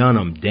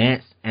Dunham,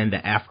 Dance and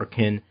the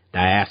African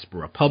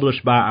Diaspora,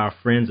 published by our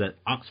friends at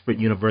Oxford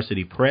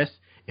University Press.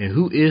 And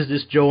who is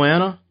this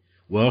Joanna?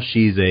 Well,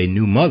 she's a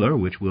new mother,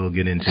 which we'll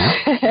get into.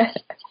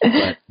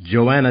 But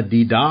Joanna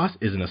Didas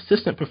is an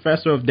assistant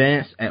professor of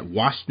dance at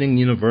Washington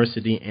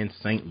University in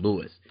St.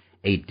 Louis.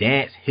 A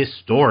dance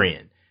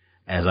historian,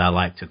 as I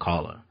like to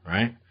call her,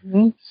 right?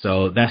 Mm-hmm.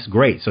 So that's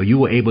great. So you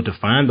were able to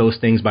find those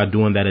things by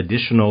taking that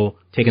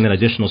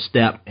additional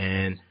step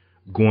and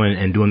going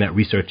and doing that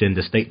research in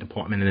the State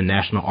Department and the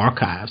National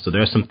Archives. So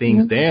there are some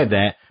things there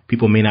that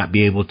people may not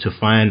be able to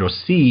find or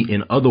see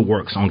in other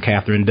works on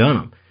Katherine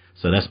Dunham.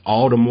 So that's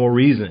all the more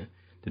reason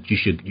that you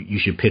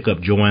should pick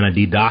up Joanna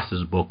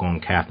Didas's book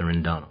on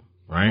Katherine Dunham.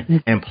 Right?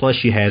 And plus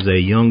she has a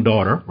young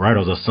daughter, right? Or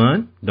a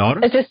son?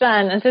 Daughter? It's a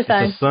son. It's a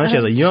son. She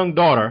has a young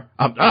daughter,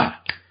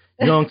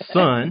 young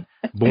son,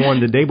 born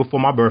the day before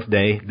my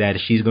birthday that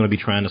she's going to be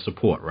trying to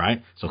support,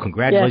 right? So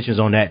congratulations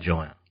on that,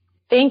 Joanna.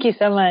 Thank you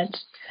so much.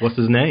 What's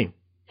his name?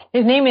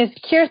 His name is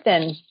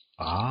Kirtan.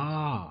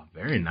 Ah,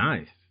 very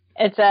nice.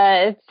 It's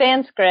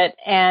Sanskrit,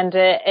 and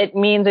it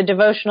means a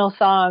devotional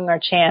song or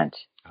chant.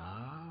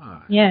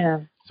 Ah. Yeah.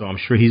 So I'm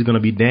sure he's going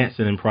to be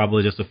dancing in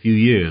probably just a few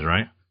years,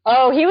 right?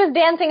 Oh, he was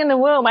dancing in the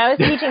womb. I was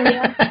teaching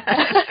dance.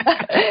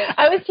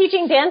 I was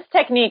teaching dance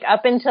technique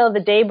up until the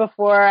day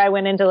before I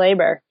went into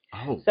labor.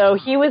 Oh. So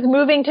he was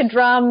moving to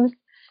drums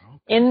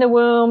in the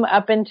womb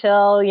up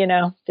until,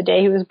 the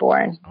day he was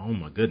born. Oh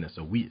my goodness.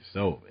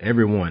 So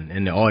everyone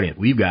in the audience,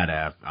 we've got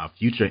a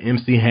future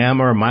MC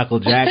Hammer, Michael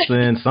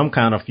Jackson, some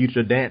kind of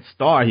future dance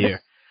star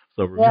here.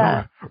 So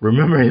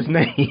remember his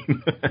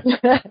name.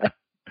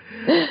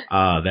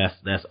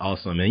 That's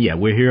awesome. And yeah,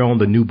 we're here on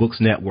the New Books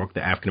Network,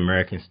 the African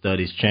American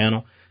Studies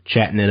channel,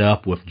 chatting it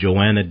up with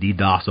Joanna D.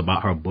 Doss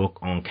about her book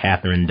on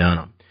Katherine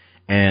Dunham.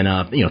 And,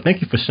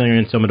 thank you for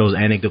sharing some of those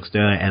anecdotes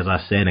there, as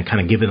I said, and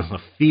kind of giving us a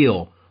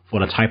feel for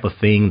the type of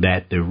thing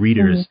that the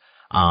readers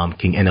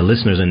can, and the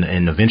listeners,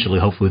 and eventually,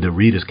 hopefully, the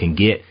readers can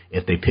get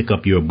if they pick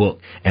up your book.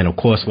 And of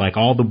course, like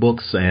all the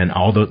books and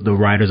all the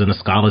writers and the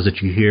scholars that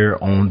you hear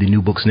on the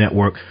New Books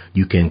Network,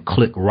 you can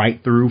click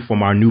right through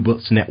from our New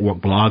Books Network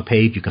blog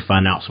page. You can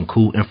find out some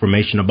cool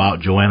information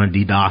about Joanna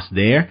D. Doss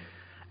there,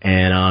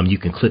 and you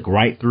can click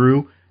right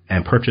through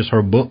and purchase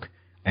her book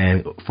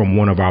and from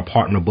one of our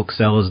partner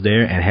booksellers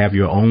there, and have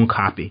your own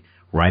copy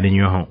right in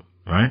your home,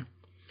 right?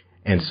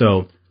 And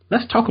so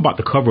let's talk about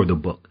the cover of the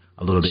book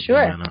a little bit. Sure.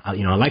 I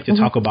like to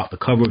talk about the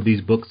cover of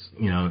these books,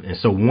 and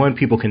so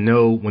people can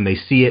know when they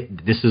see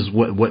it, this is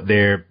what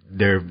they're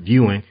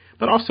viewing.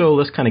 But also,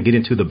 let's kind of get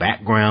into the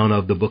background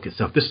of the book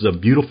itself. This is a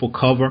beautiful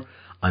cover,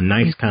 a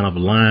nice kind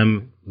of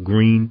lime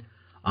green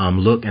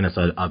look, and it's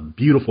a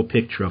beautiful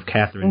picture of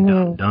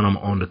Katherine Dunham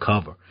on the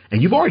cover.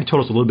 And you've already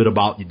told us a little bit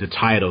about the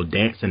title,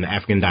 Dance in the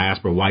African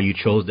Diaspora, why you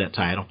chose that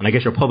title. And I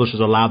guess your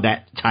publishers allowed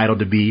that title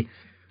to be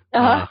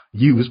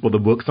used for the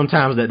book.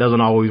 Sometimes that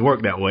doesn't always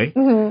work that way.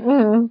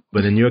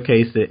 But in your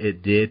case,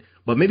 it did.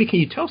 But maybe can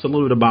you tell us a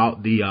little bit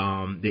about the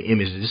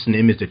image? Is this an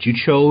image that you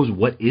chose?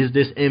 What is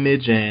this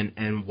image,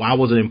 and why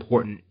was it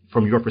important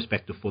from your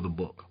perspective for the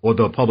book, or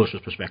the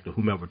publisher's perspective,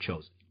 whomever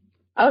chose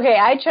it? Okay,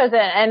 I chose it,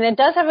 and it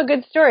does have a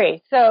good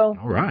story. So,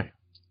 all right.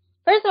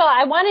 First of all,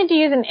 I wanted to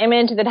use an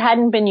image that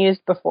hadn't been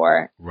used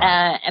before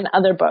in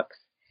other books.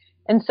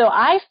 And so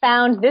I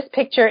found this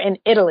picture in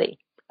Italy,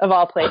 of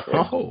all places.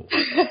 Oh.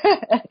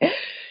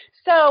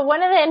 So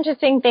one of the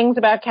interesting things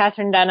about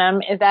Katherine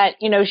Dunham is that,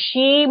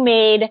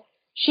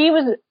 she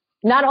was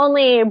not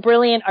only a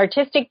brilliant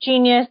artistic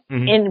genius,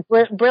 in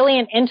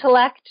brilliant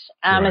intellect.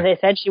 As I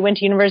said, she went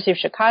to University of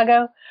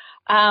Chicago.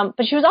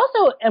 But she was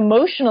also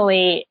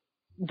emotionally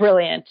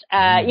brilliant.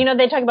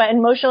 They talk about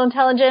emotional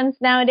intelligence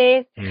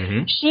nowadays.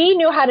 She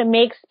knew how to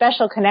make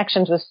special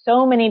connections with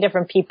so many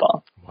different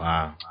people.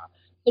 Wow.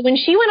 So when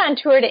she went on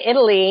tour to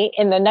Italy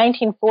in the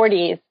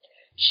 1940s,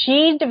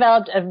 she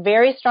developed a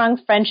very strong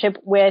friendship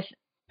with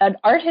an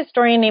art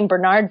historian named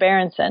Bernard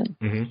Berenson.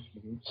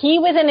 He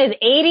was in his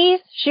 80s.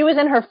 She was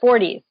in her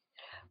 40s.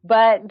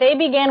 But they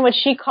began what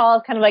she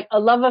calls kind of like a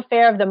love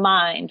affair of the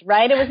mind,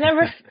 right? It was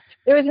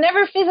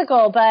never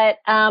physical, but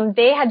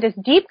they had this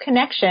deep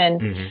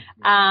connection.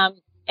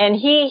 And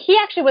he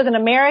actually was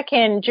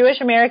an Jewish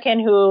American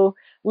who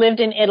lived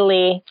in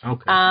Italy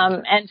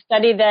and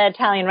studied the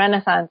Italian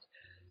Renaissance.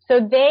 So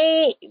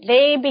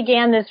they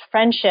began this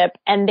friendship,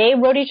 and they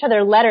wrote each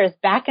other letters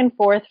back and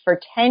forth for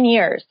 10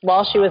 years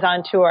while she was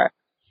on tour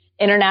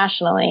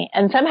internationally.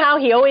 And somehow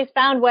he always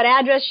found what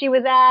address she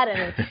was at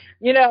and,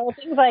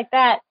 things like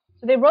that.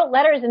 So they wrote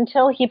letters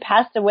until he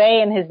passed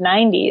away in his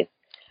 90s.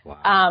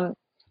 Wow.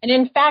 And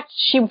in fact,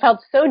 she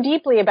felt so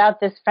deeply about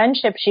this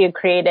friendship she had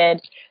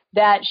created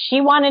that she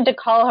wanted to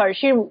call her.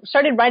 She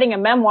started writing a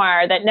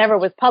memoir that never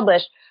was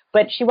published,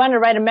 but she wanted to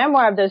write a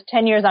memoir of those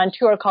 10 years on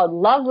tour called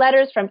Love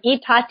Letters from I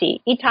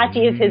Tatti. I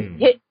Tatti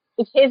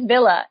is his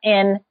villa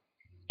in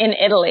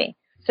Italy.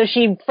 So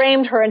she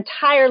framed her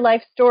entire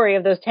life story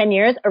of those 10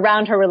 years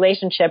around her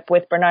relationship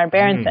with Bernard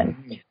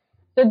Berenson.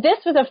 So this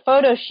was a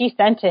photo she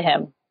sent to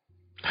him.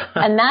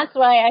 And that's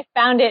why I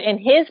found it in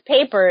his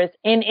papers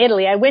in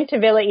Italy. I went to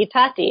Villa I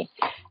Tatti,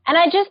 and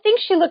I just think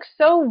she looks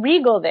so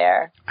regal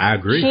there. I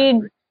agree.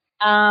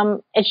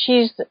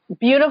 She's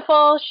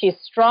beautiful. She's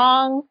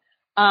strong.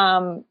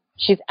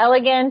 She's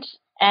elegant.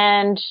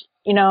 And,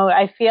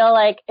 I feel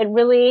like it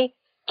really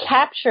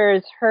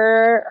captures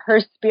her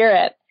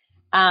spirit.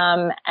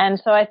 And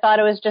so I thought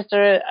it was just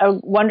a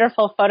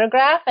wonderful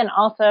photograph. And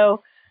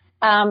also,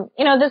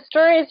 the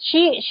story is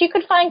she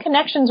could find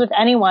connections with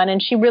anyone,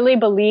 and she really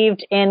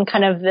believed in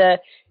kind of the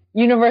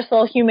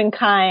universal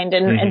humankind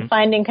and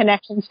finding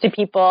connections to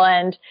people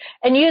and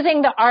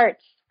using the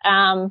arts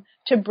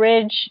to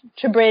bridge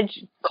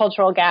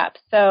cultural gaps.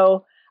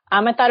 So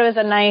I thought it was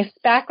a nice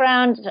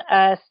background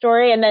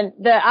story, and then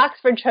the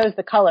Oxford chose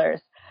the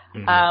colors.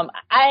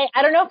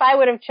 I don't know if I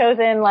would have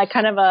chosen like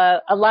kind of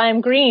a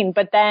lime green,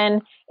 but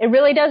then it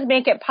really does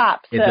make it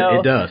pop. So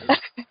it does.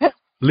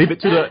 Leave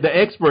it to the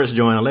experts,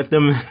 Joanna. Let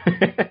them.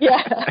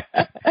 Yeah.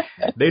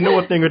 They know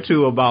a thing or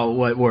two about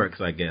what works,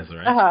 I guess,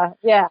 right?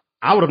 Yeah.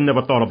 I would have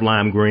never thought of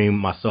lime green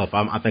myself.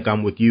 I think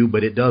I'm with you,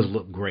 but it does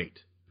look great,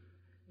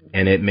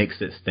 and it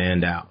makes it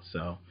stand out.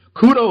 So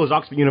kudos,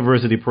 Oxford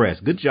University Press.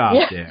 Good job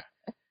there.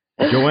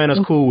 Joanna's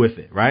cool with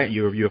it, right?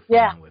 You're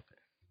fine with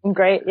it.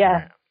 Great, yeah.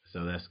 Right.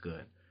 So that's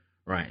good.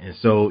 Right. And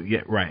so,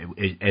 right.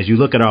 As you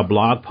look at our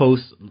blog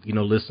posts,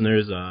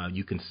 listeners,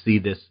 you can see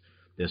this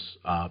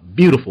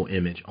beautiful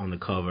image on the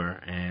cover,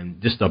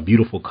 and just a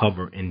beautiful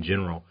cover in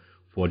general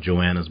for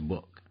Joanna's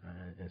book.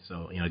 And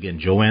so, again,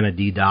 Joanna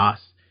D. Doss,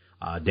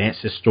 dance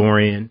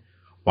historian,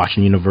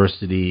 Washington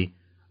University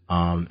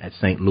in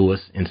St.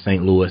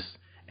 Louis.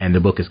 And the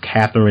book is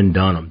Katherine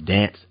Dunham,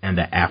 Dance and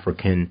the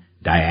African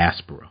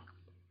Diaspora.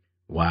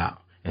 Wow.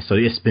 And so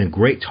it's been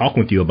great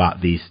talking with you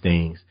about these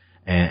things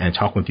and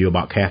talking with you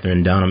about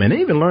Katherine Dunham, and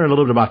even learn a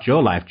little bit about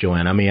your life,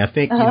 Joanne. I mean, I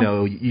think,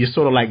 you're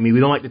sort of like me. We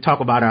don't like to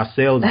talk about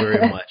ourselves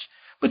very much,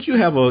 but you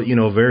have a,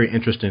 very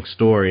interesting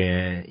story.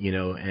 And,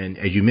 and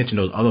as you mentioned,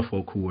 those other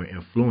folk who were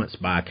influenced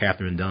by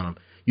Katherine Dunham,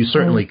 you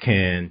certainly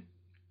can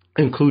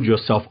include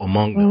yourself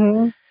among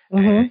them.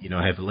 And,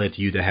 have led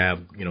to you to have,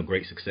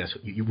 great success.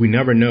 We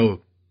never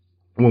know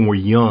when we're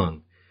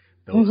young,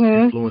 those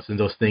influences and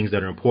those things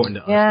that are important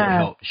to us that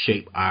help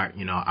shape our,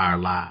 our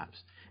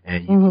lives.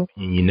 And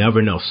you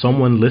never know.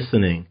 Someone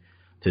listening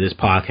to this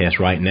podcast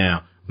right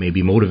now may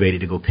be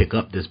motivated to go pick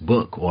up this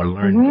book or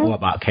learn more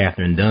about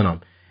Katherine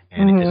Dunham.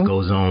 And it just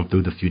goes on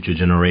through the future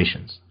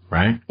generations,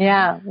 right?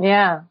 Yeah.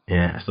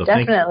 So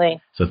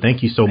definitely.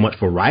 Thank you so much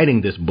for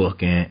writing this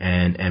book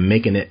and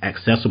making it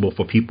accessible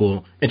for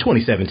people in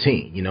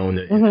 2017, in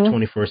the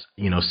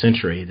 21st,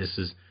 century. This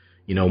is,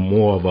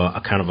 more of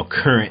a kind of a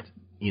current,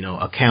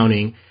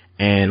 accounting.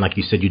 And like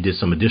you said, you did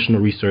some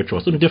additional research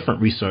or some different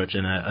research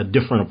and a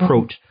different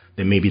approach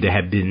than maybe that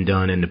had been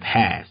done in the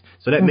past.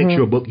 So that makes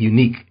your book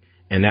unique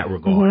in that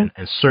regard,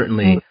 and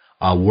certainly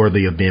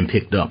worthy of being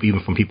picked up,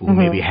 even from people who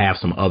maybe have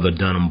some other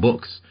Dunham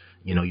books.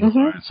 You'll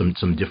learn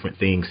some different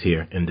things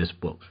here in this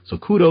book. So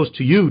kudos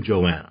to you,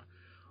 Joanna.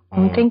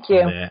 Thank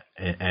you. That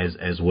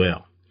as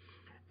well.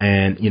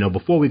 And,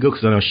 before we go,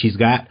 because I know she's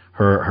got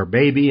her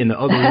baby in the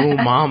other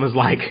room, Mom is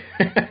like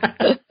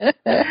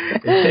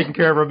is taking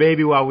care of her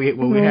baby while we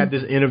have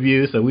this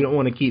interview. So we don't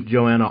want to keep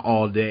Joanna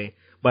all day.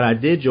 But I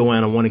did,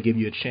 Joanna, want to give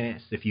you a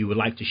chance if you would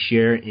like to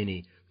share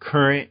any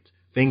current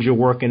things you're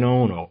working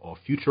on or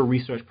future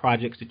research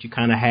projects that you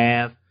kind of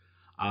have,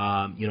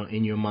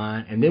 in your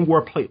mind. And then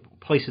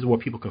places where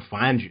people can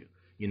find you,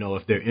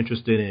 if they're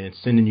interested in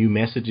sending you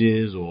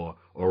messages or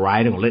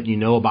writing or letting you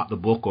know about the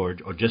book or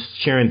just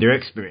sharing their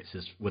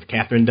experiences with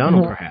Katherine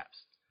Dunham, perhaps.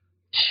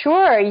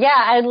 Sure. Yeah.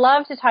 I'd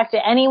love to talk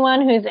to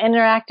anyone who's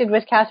interacted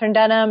with Katherine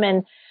Dunham.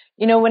 And,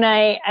 when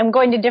I'm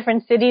going to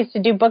different cities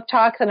to do book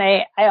talks, and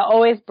I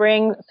always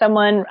bring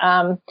someone,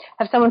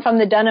 have someone from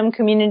the Dunham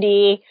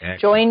community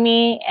join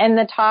me in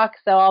the talk.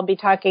 So I'll be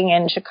talking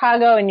in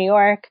Chicago and New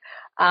York.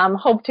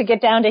 Hope to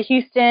get down to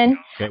Houston.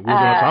 Okay, we're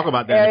going to talk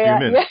about that in a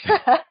few minutes.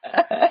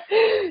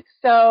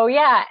 So,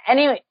 yeah.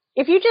 Anyway,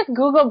 if you just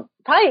Google,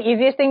 probably the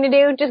easiest thing to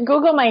do, just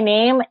Google my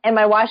name and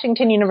my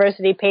Washington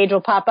University page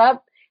will pop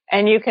up,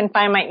 and you can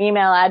find my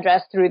email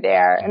address through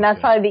there. And that's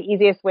probably the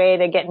easiest way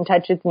to get in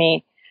touch with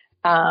me,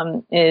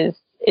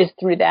 is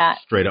through that.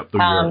 Straight up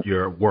through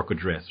your work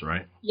address,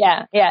 right?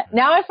 Yeah.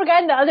 Now I've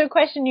forgotten the other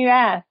question you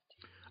asked.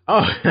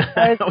 Oh,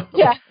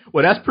 yeah.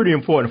 Well, that's pretty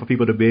important for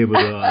people to be able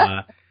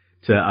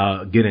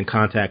to get in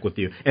contact with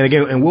you. And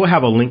again, we'll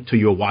have a link to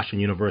your Washington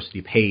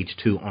University page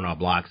too on our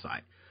blog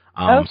site.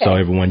 So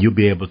everyone, you'll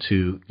be able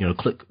to,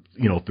 click,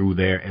 through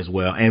there as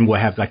well. And we'll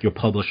have like your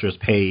publisher's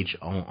page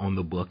on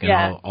the book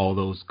and all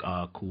those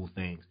cool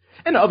things.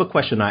 And the other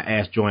question I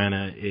asked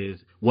Joanna is,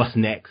 what's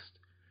next?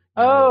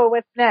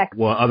 What's next?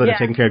 Well, other than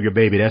taking care of your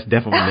baby, that's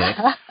definitely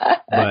next.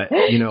 But,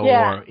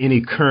 or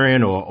any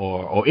current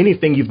or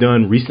anything you've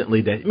done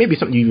recently that maybe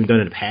something you've done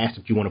in the past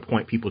that you want to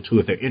point people to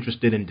if they're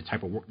interested in the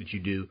type of work that you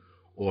do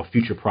or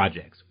future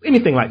projects,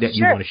 anything like that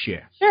you want to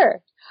share.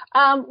 Sure.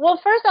 Well,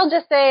 first I'll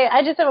just say,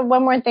 I just have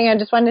one more thing I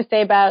just wanted to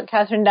say about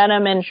Katherine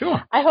Dunham. And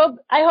I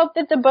hope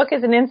that the book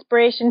is an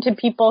inspiration to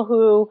people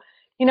who,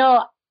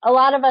 a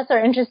lot of us are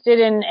interested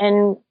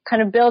in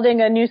kind of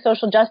building a new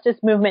social justice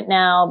movement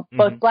now,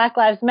 both Black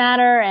Lives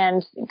Matter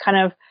and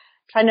kind of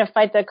trying to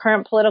fight the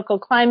current political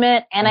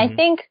climate. And I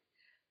think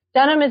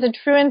Dunham is a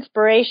true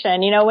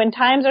inspiration. When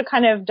times are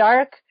kind of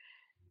dark,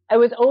 it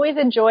was always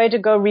a joy to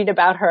go read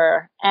about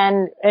her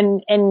and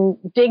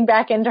dig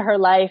back into her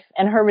life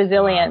and her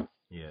resilience.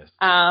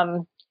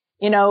 Wow.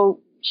 Yes.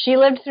 She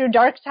lived through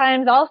dark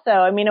times also.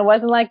 I mean, it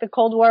wasn't like the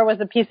Cold War was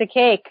a piece of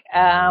cake,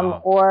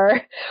 or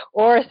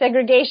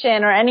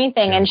segregation or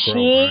anything.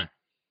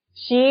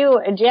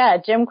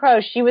 Jim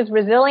Crow, she was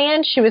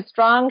resilient. She was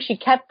strong. She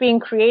kept being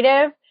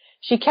creative.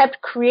 She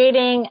kept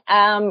creating,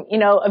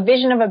 a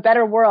vision of a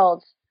better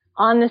world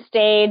on the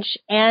stage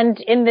and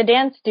in the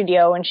dance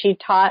studio when she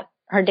taught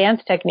her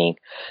dance technique.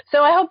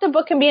 So I hope the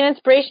book can be an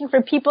inspiration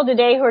for people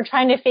today who are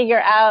trying to figure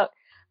out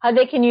how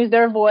they can use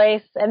their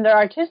voice and their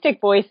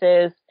artistic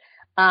voices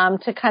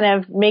to kind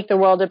of make the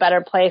world a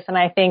better place. And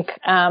I think,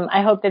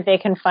 I hope that they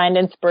can find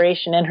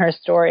inspiration in her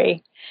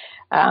story.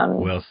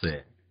 Well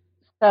said.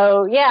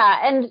 So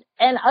yeah,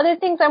 and other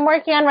things I'm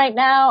working on right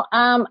now.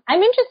 I'm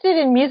interested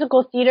in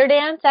musical theater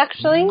dance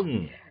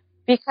actually,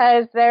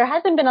 because there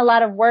hasn't been a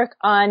lot of work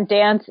on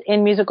dance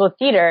in musical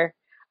theater.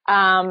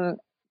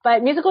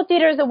 But musical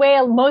theater is a way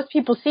most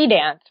people see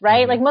dance,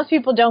 right? Like most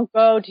people don't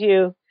go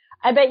to.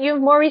 I bet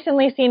you've more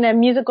recently seen a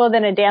musical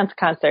than a dance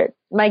concert.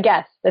 My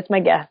guess. That's my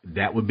guess.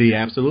 That would be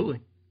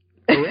absolutely.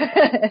 So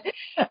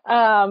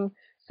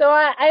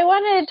I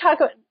wanted to talk,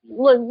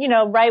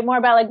 write more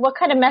about like what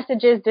kind of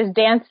messages does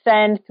dance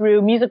send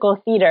through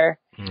musical theater?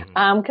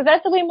 Because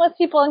that's the way most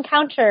people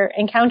encounter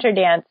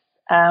dance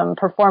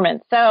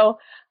performance. So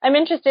I'm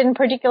interested in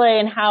particularly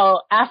in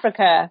how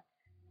Africa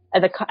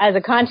as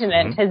a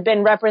continent has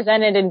been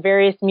represented in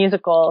various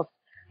musicals,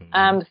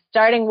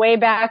 starting way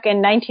back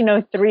in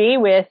 1903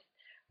 with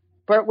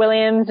Burt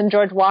Williams and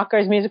George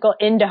Walker's musical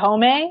In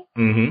Dahomey,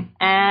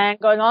 and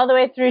going all the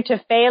way through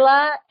to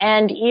Fela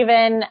and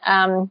even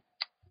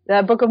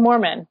the Book of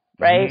Mormon,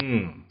 right?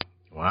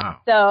 Wow.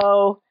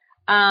 So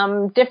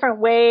different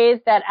ways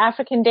that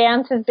African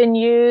dance has been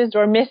used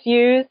or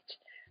misused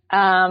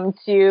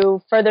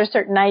to further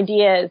certain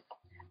ideas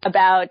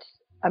about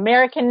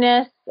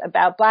Americanness,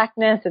 about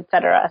blackness,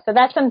 etc. So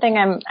that's something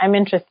I'm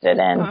interested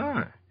in. All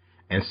right.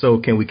 And so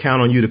can we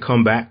count on you to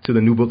come back to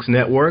the New Books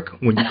Network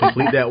when you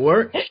complete that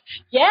work?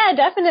 Yeah,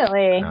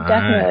 definitely.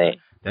 Definitely.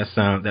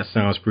 Right. That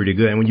sounds pretty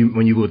good. And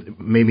when you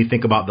made me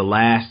think about the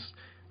last,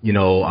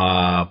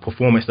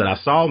 performance that I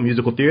saw,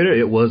 musical theater,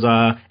 it was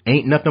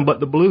Ain't Nothing But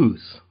the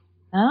Blues.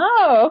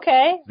 Oh,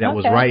 okay. That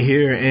was right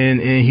here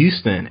in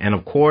Houston. And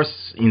of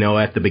course,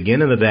 at the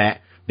beginning of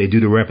that, they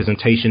do the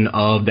representation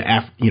of the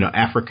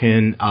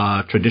African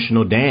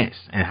traditional dance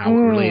and how it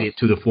related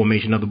to the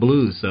formation of the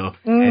blues. So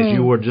as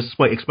you were just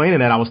explaining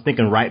that, I was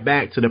thinking right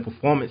back to the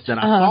performance that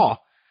I saw,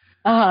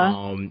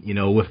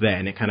 with that,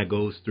 and it kind of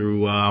goes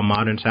through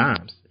modern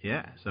times.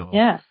 Yeah. So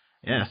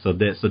So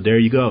there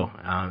you go.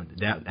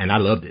 And I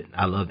loved it.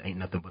 I loved Ain't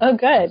Nothing But. Oh,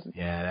 good.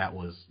 Yeah, that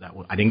was.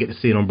 I didn't get to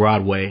see it on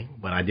Broadway,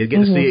 but I did get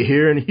to see it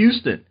here in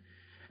Houston.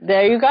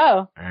 There you go.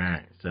 All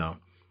right. So.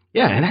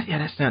 Yeah, and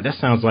that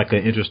sounds like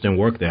an interesting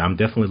work there. I'm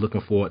definitely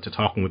looking forward to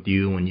talking with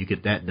you when you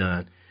get that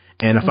done.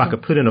 And if I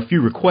could put in a few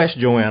requests,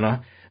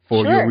 Joanna,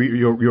 for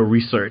your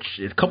research,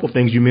 a couple of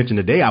things you mentioned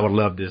today, I would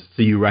love to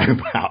see you write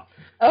about.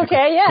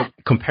 Okay,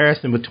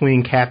 Comparison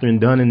between Katherine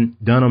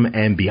Dunham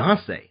and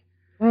Beyonce.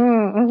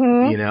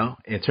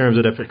 In terms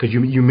of because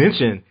you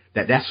mentioned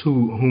that's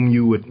whom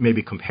you would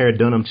maybe compare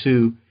Dunham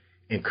to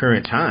in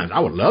current times.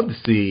 I would love to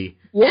see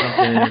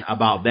something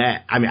about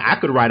that. I mean, I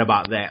could write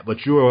about that,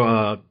 but you're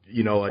a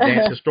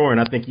dance historian.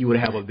 I think you would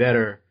have a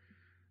better,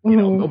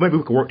 maybe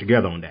we could work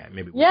together on that.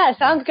 Maybe. Yeah,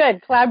 sounds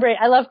good. Collaborate.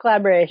 I love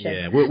collaboration.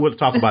 Yeah, we'll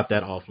talk about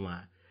that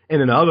offline. And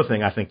then the other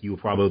thing I think you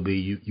would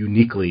probably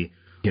uniquely,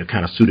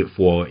 kind of suited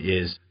for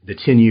is the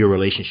 10-year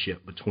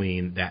relationship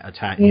between that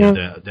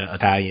the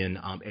Italian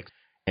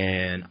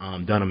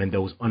and Dunham and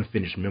those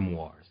unfinished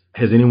memoirs.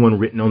 Has anyone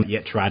written on it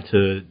yet? Tried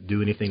to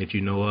do anything that you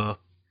know of?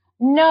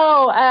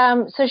 No,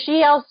 so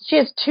she has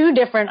two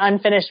different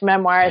unfinished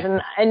memoirs,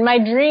 and my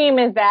dream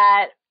is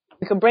that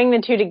we could bring the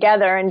two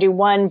together and do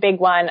one big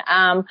one.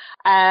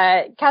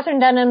 Katherine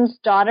Dunham's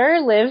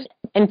daughter lives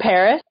in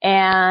Paris,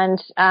 and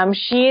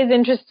she is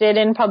interested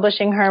in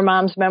publishing her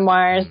mom's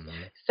memoirs.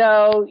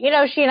 So,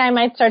 she and I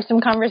might start some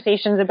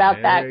conversations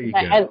about that.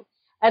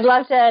 I'd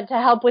love to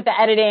help with the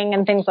editing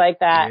and things like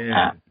that.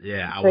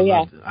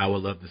 I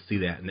would love to see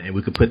that, and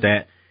we could put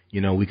that.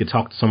 We could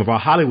talk to some of our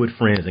Hollywood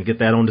friends and get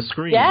that on the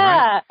screen.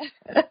 Yeah.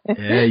 Right?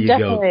 There you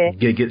go.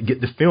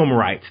 Get the film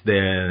rights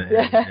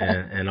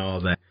there and all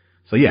that.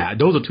 So, yeah,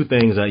 those are two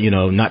things that,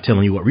 not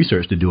telling you what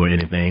research to do or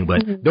anything,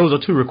 but those are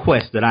two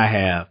requests that I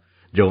have,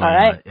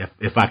 Joanna. Right.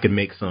 If I could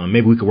make some,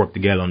 maybe we could work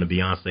together on the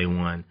Beyonce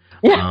one.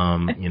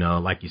 Yeah.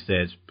 Like you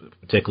said,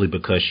 particularly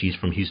because she's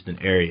from Houston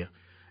area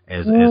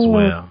as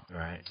well.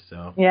 Right.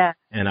 So, yeah.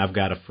 And I've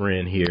got a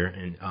friend here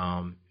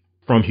and,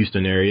 from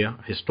Houston area,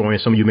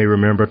 historian. Some of you may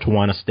remember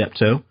Tawana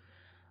Steptoe.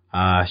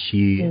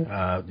 She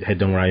had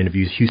done our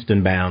interviews,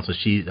 Houston bound, so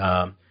she's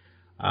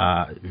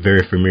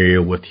very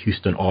familiar with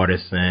Houston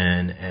artists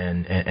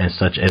and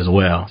such as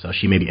well. So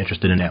she may be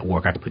interested in that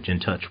work. I could put you in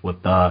touch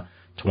with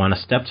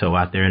Tawana Steptoe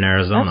out there in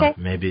Arizona.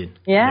 Okay. Maybe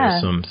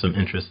there's some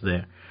interest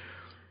there.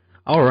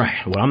 All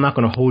right. Well, I'm not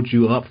going to hold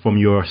you up from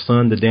your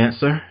son, the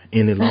dancer,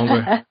 any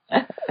longer.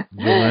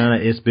 Joanna,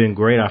 it's been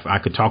great. I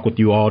could talk with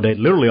you all day,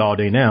 literally all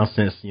day now,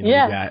 since we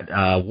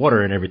got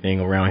water and everything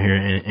around here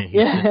in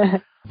Houston. Yeah.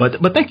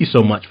 But thank you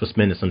so much for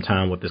spending some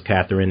time with us,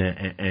 Katherine,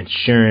 and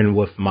sharing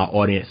with my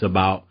audience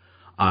about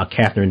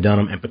Katherine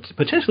Dunham and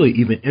potentially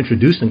even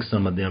introducing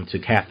some of them to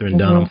Katherine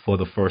Dunham for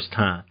the first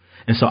time.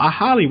 And so I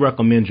highly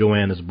recommend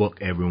Joanna's book,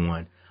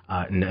 everyone.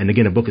 And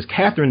again, the book is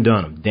Katherine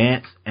Dunham,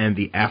 Dance and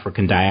the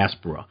African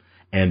Diaspora.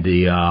 And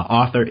the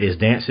author is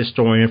dance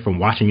historian from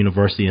Washington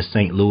University in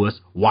St. Louis,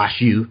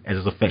 WashU, as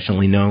it's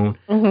affectionately known,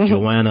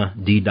 Joanna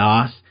D.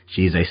 Doss.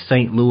 She's a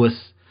St. Louis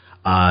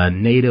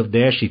native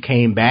there. She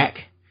came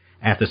back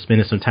after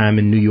spending some time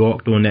in New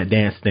York doing that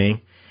dance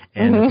thing.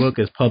 And the book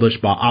is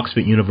published by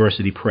Oxford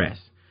University Press.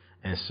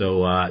 And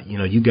so,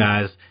 you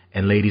guys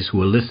and ladies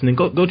who are listening,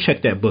 go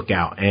check that book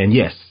out. And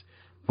yes,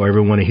 for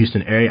everyone in the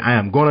Houston area, I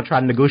am going to try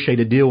to negotiate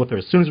a deal with her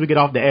as soon as we get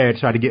off the air to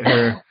try to get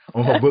her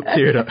on her book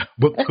tour to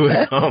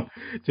come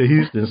to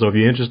Houston. So if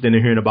you're interested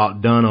in hearing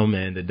about Dunham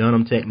and the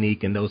Dunham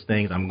technique and those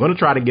things, I'm going to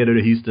try to get her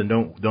to Houston.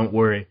 Don't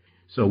worry.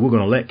 So we're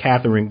going to let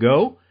Catherine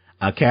go.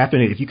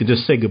 Catherine, if you could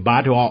just say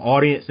goodbye to our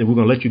audience, and we're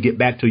going to let you get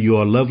back to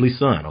your lovely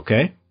son,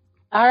 okay?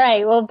 All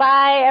right. Well,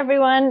 bye,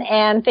 everyone,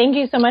 and thank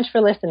you so much for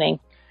listening.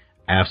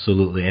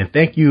 Absolutely. And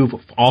thank you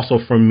also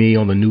from me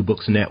on the New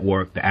Books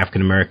Network, the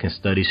African American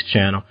Studies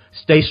channel.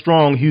 Stay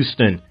strong,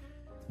 Houston.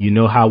 You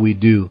know how we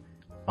do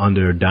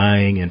under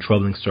dying and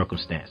troubling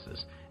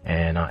circumstances.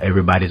 And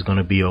everybody's going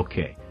to be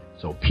okay.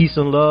 So peace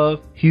and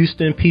love,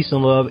 Houston. Peace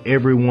and love,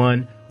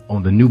 everyone,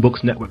 on the New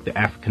Books Network, the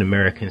African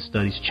American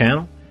Studies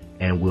channel.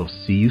 And we'll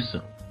see you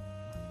soon.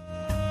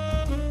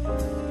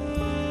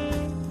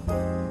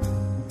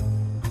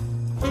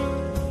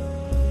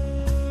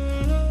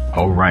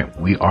 All right,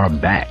 we are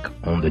back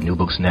on the New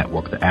Books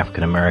Network, the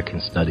African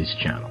American Studies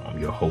channel. I'm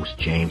your host,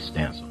 James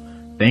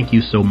Stansel. Thank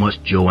you so much,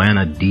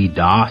 Joanna D.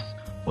 Doss,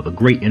 for the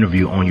great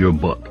interview on your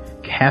book,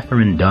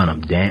 Katherine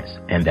Dunham, Dance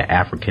and the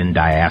African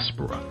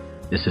Diaspora.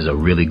 This is a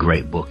really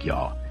great book,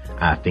 y'all.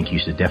 I think you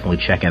should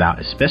definitely check it out,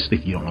 especially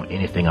if you don't know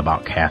anything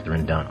about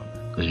Katherine Dunham,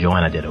 because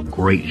Joanna did a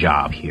great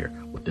job here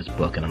with this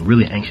book, and I'm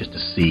really anxious to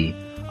see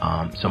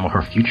some of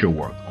her future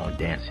work on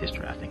dance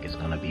history. I think it's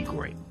going to be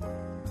great.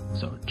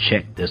 So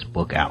check this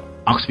book out.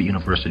 Oxford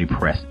University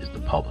Press is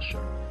the publisher.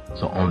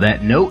 So on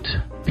that note,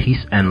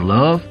 peace and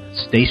love.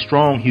 Stay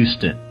strong,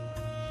 Houston.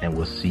 And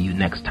we'll see you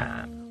next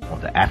time on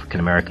the African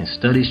American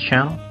Studies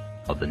channel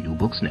of the New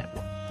Books Network.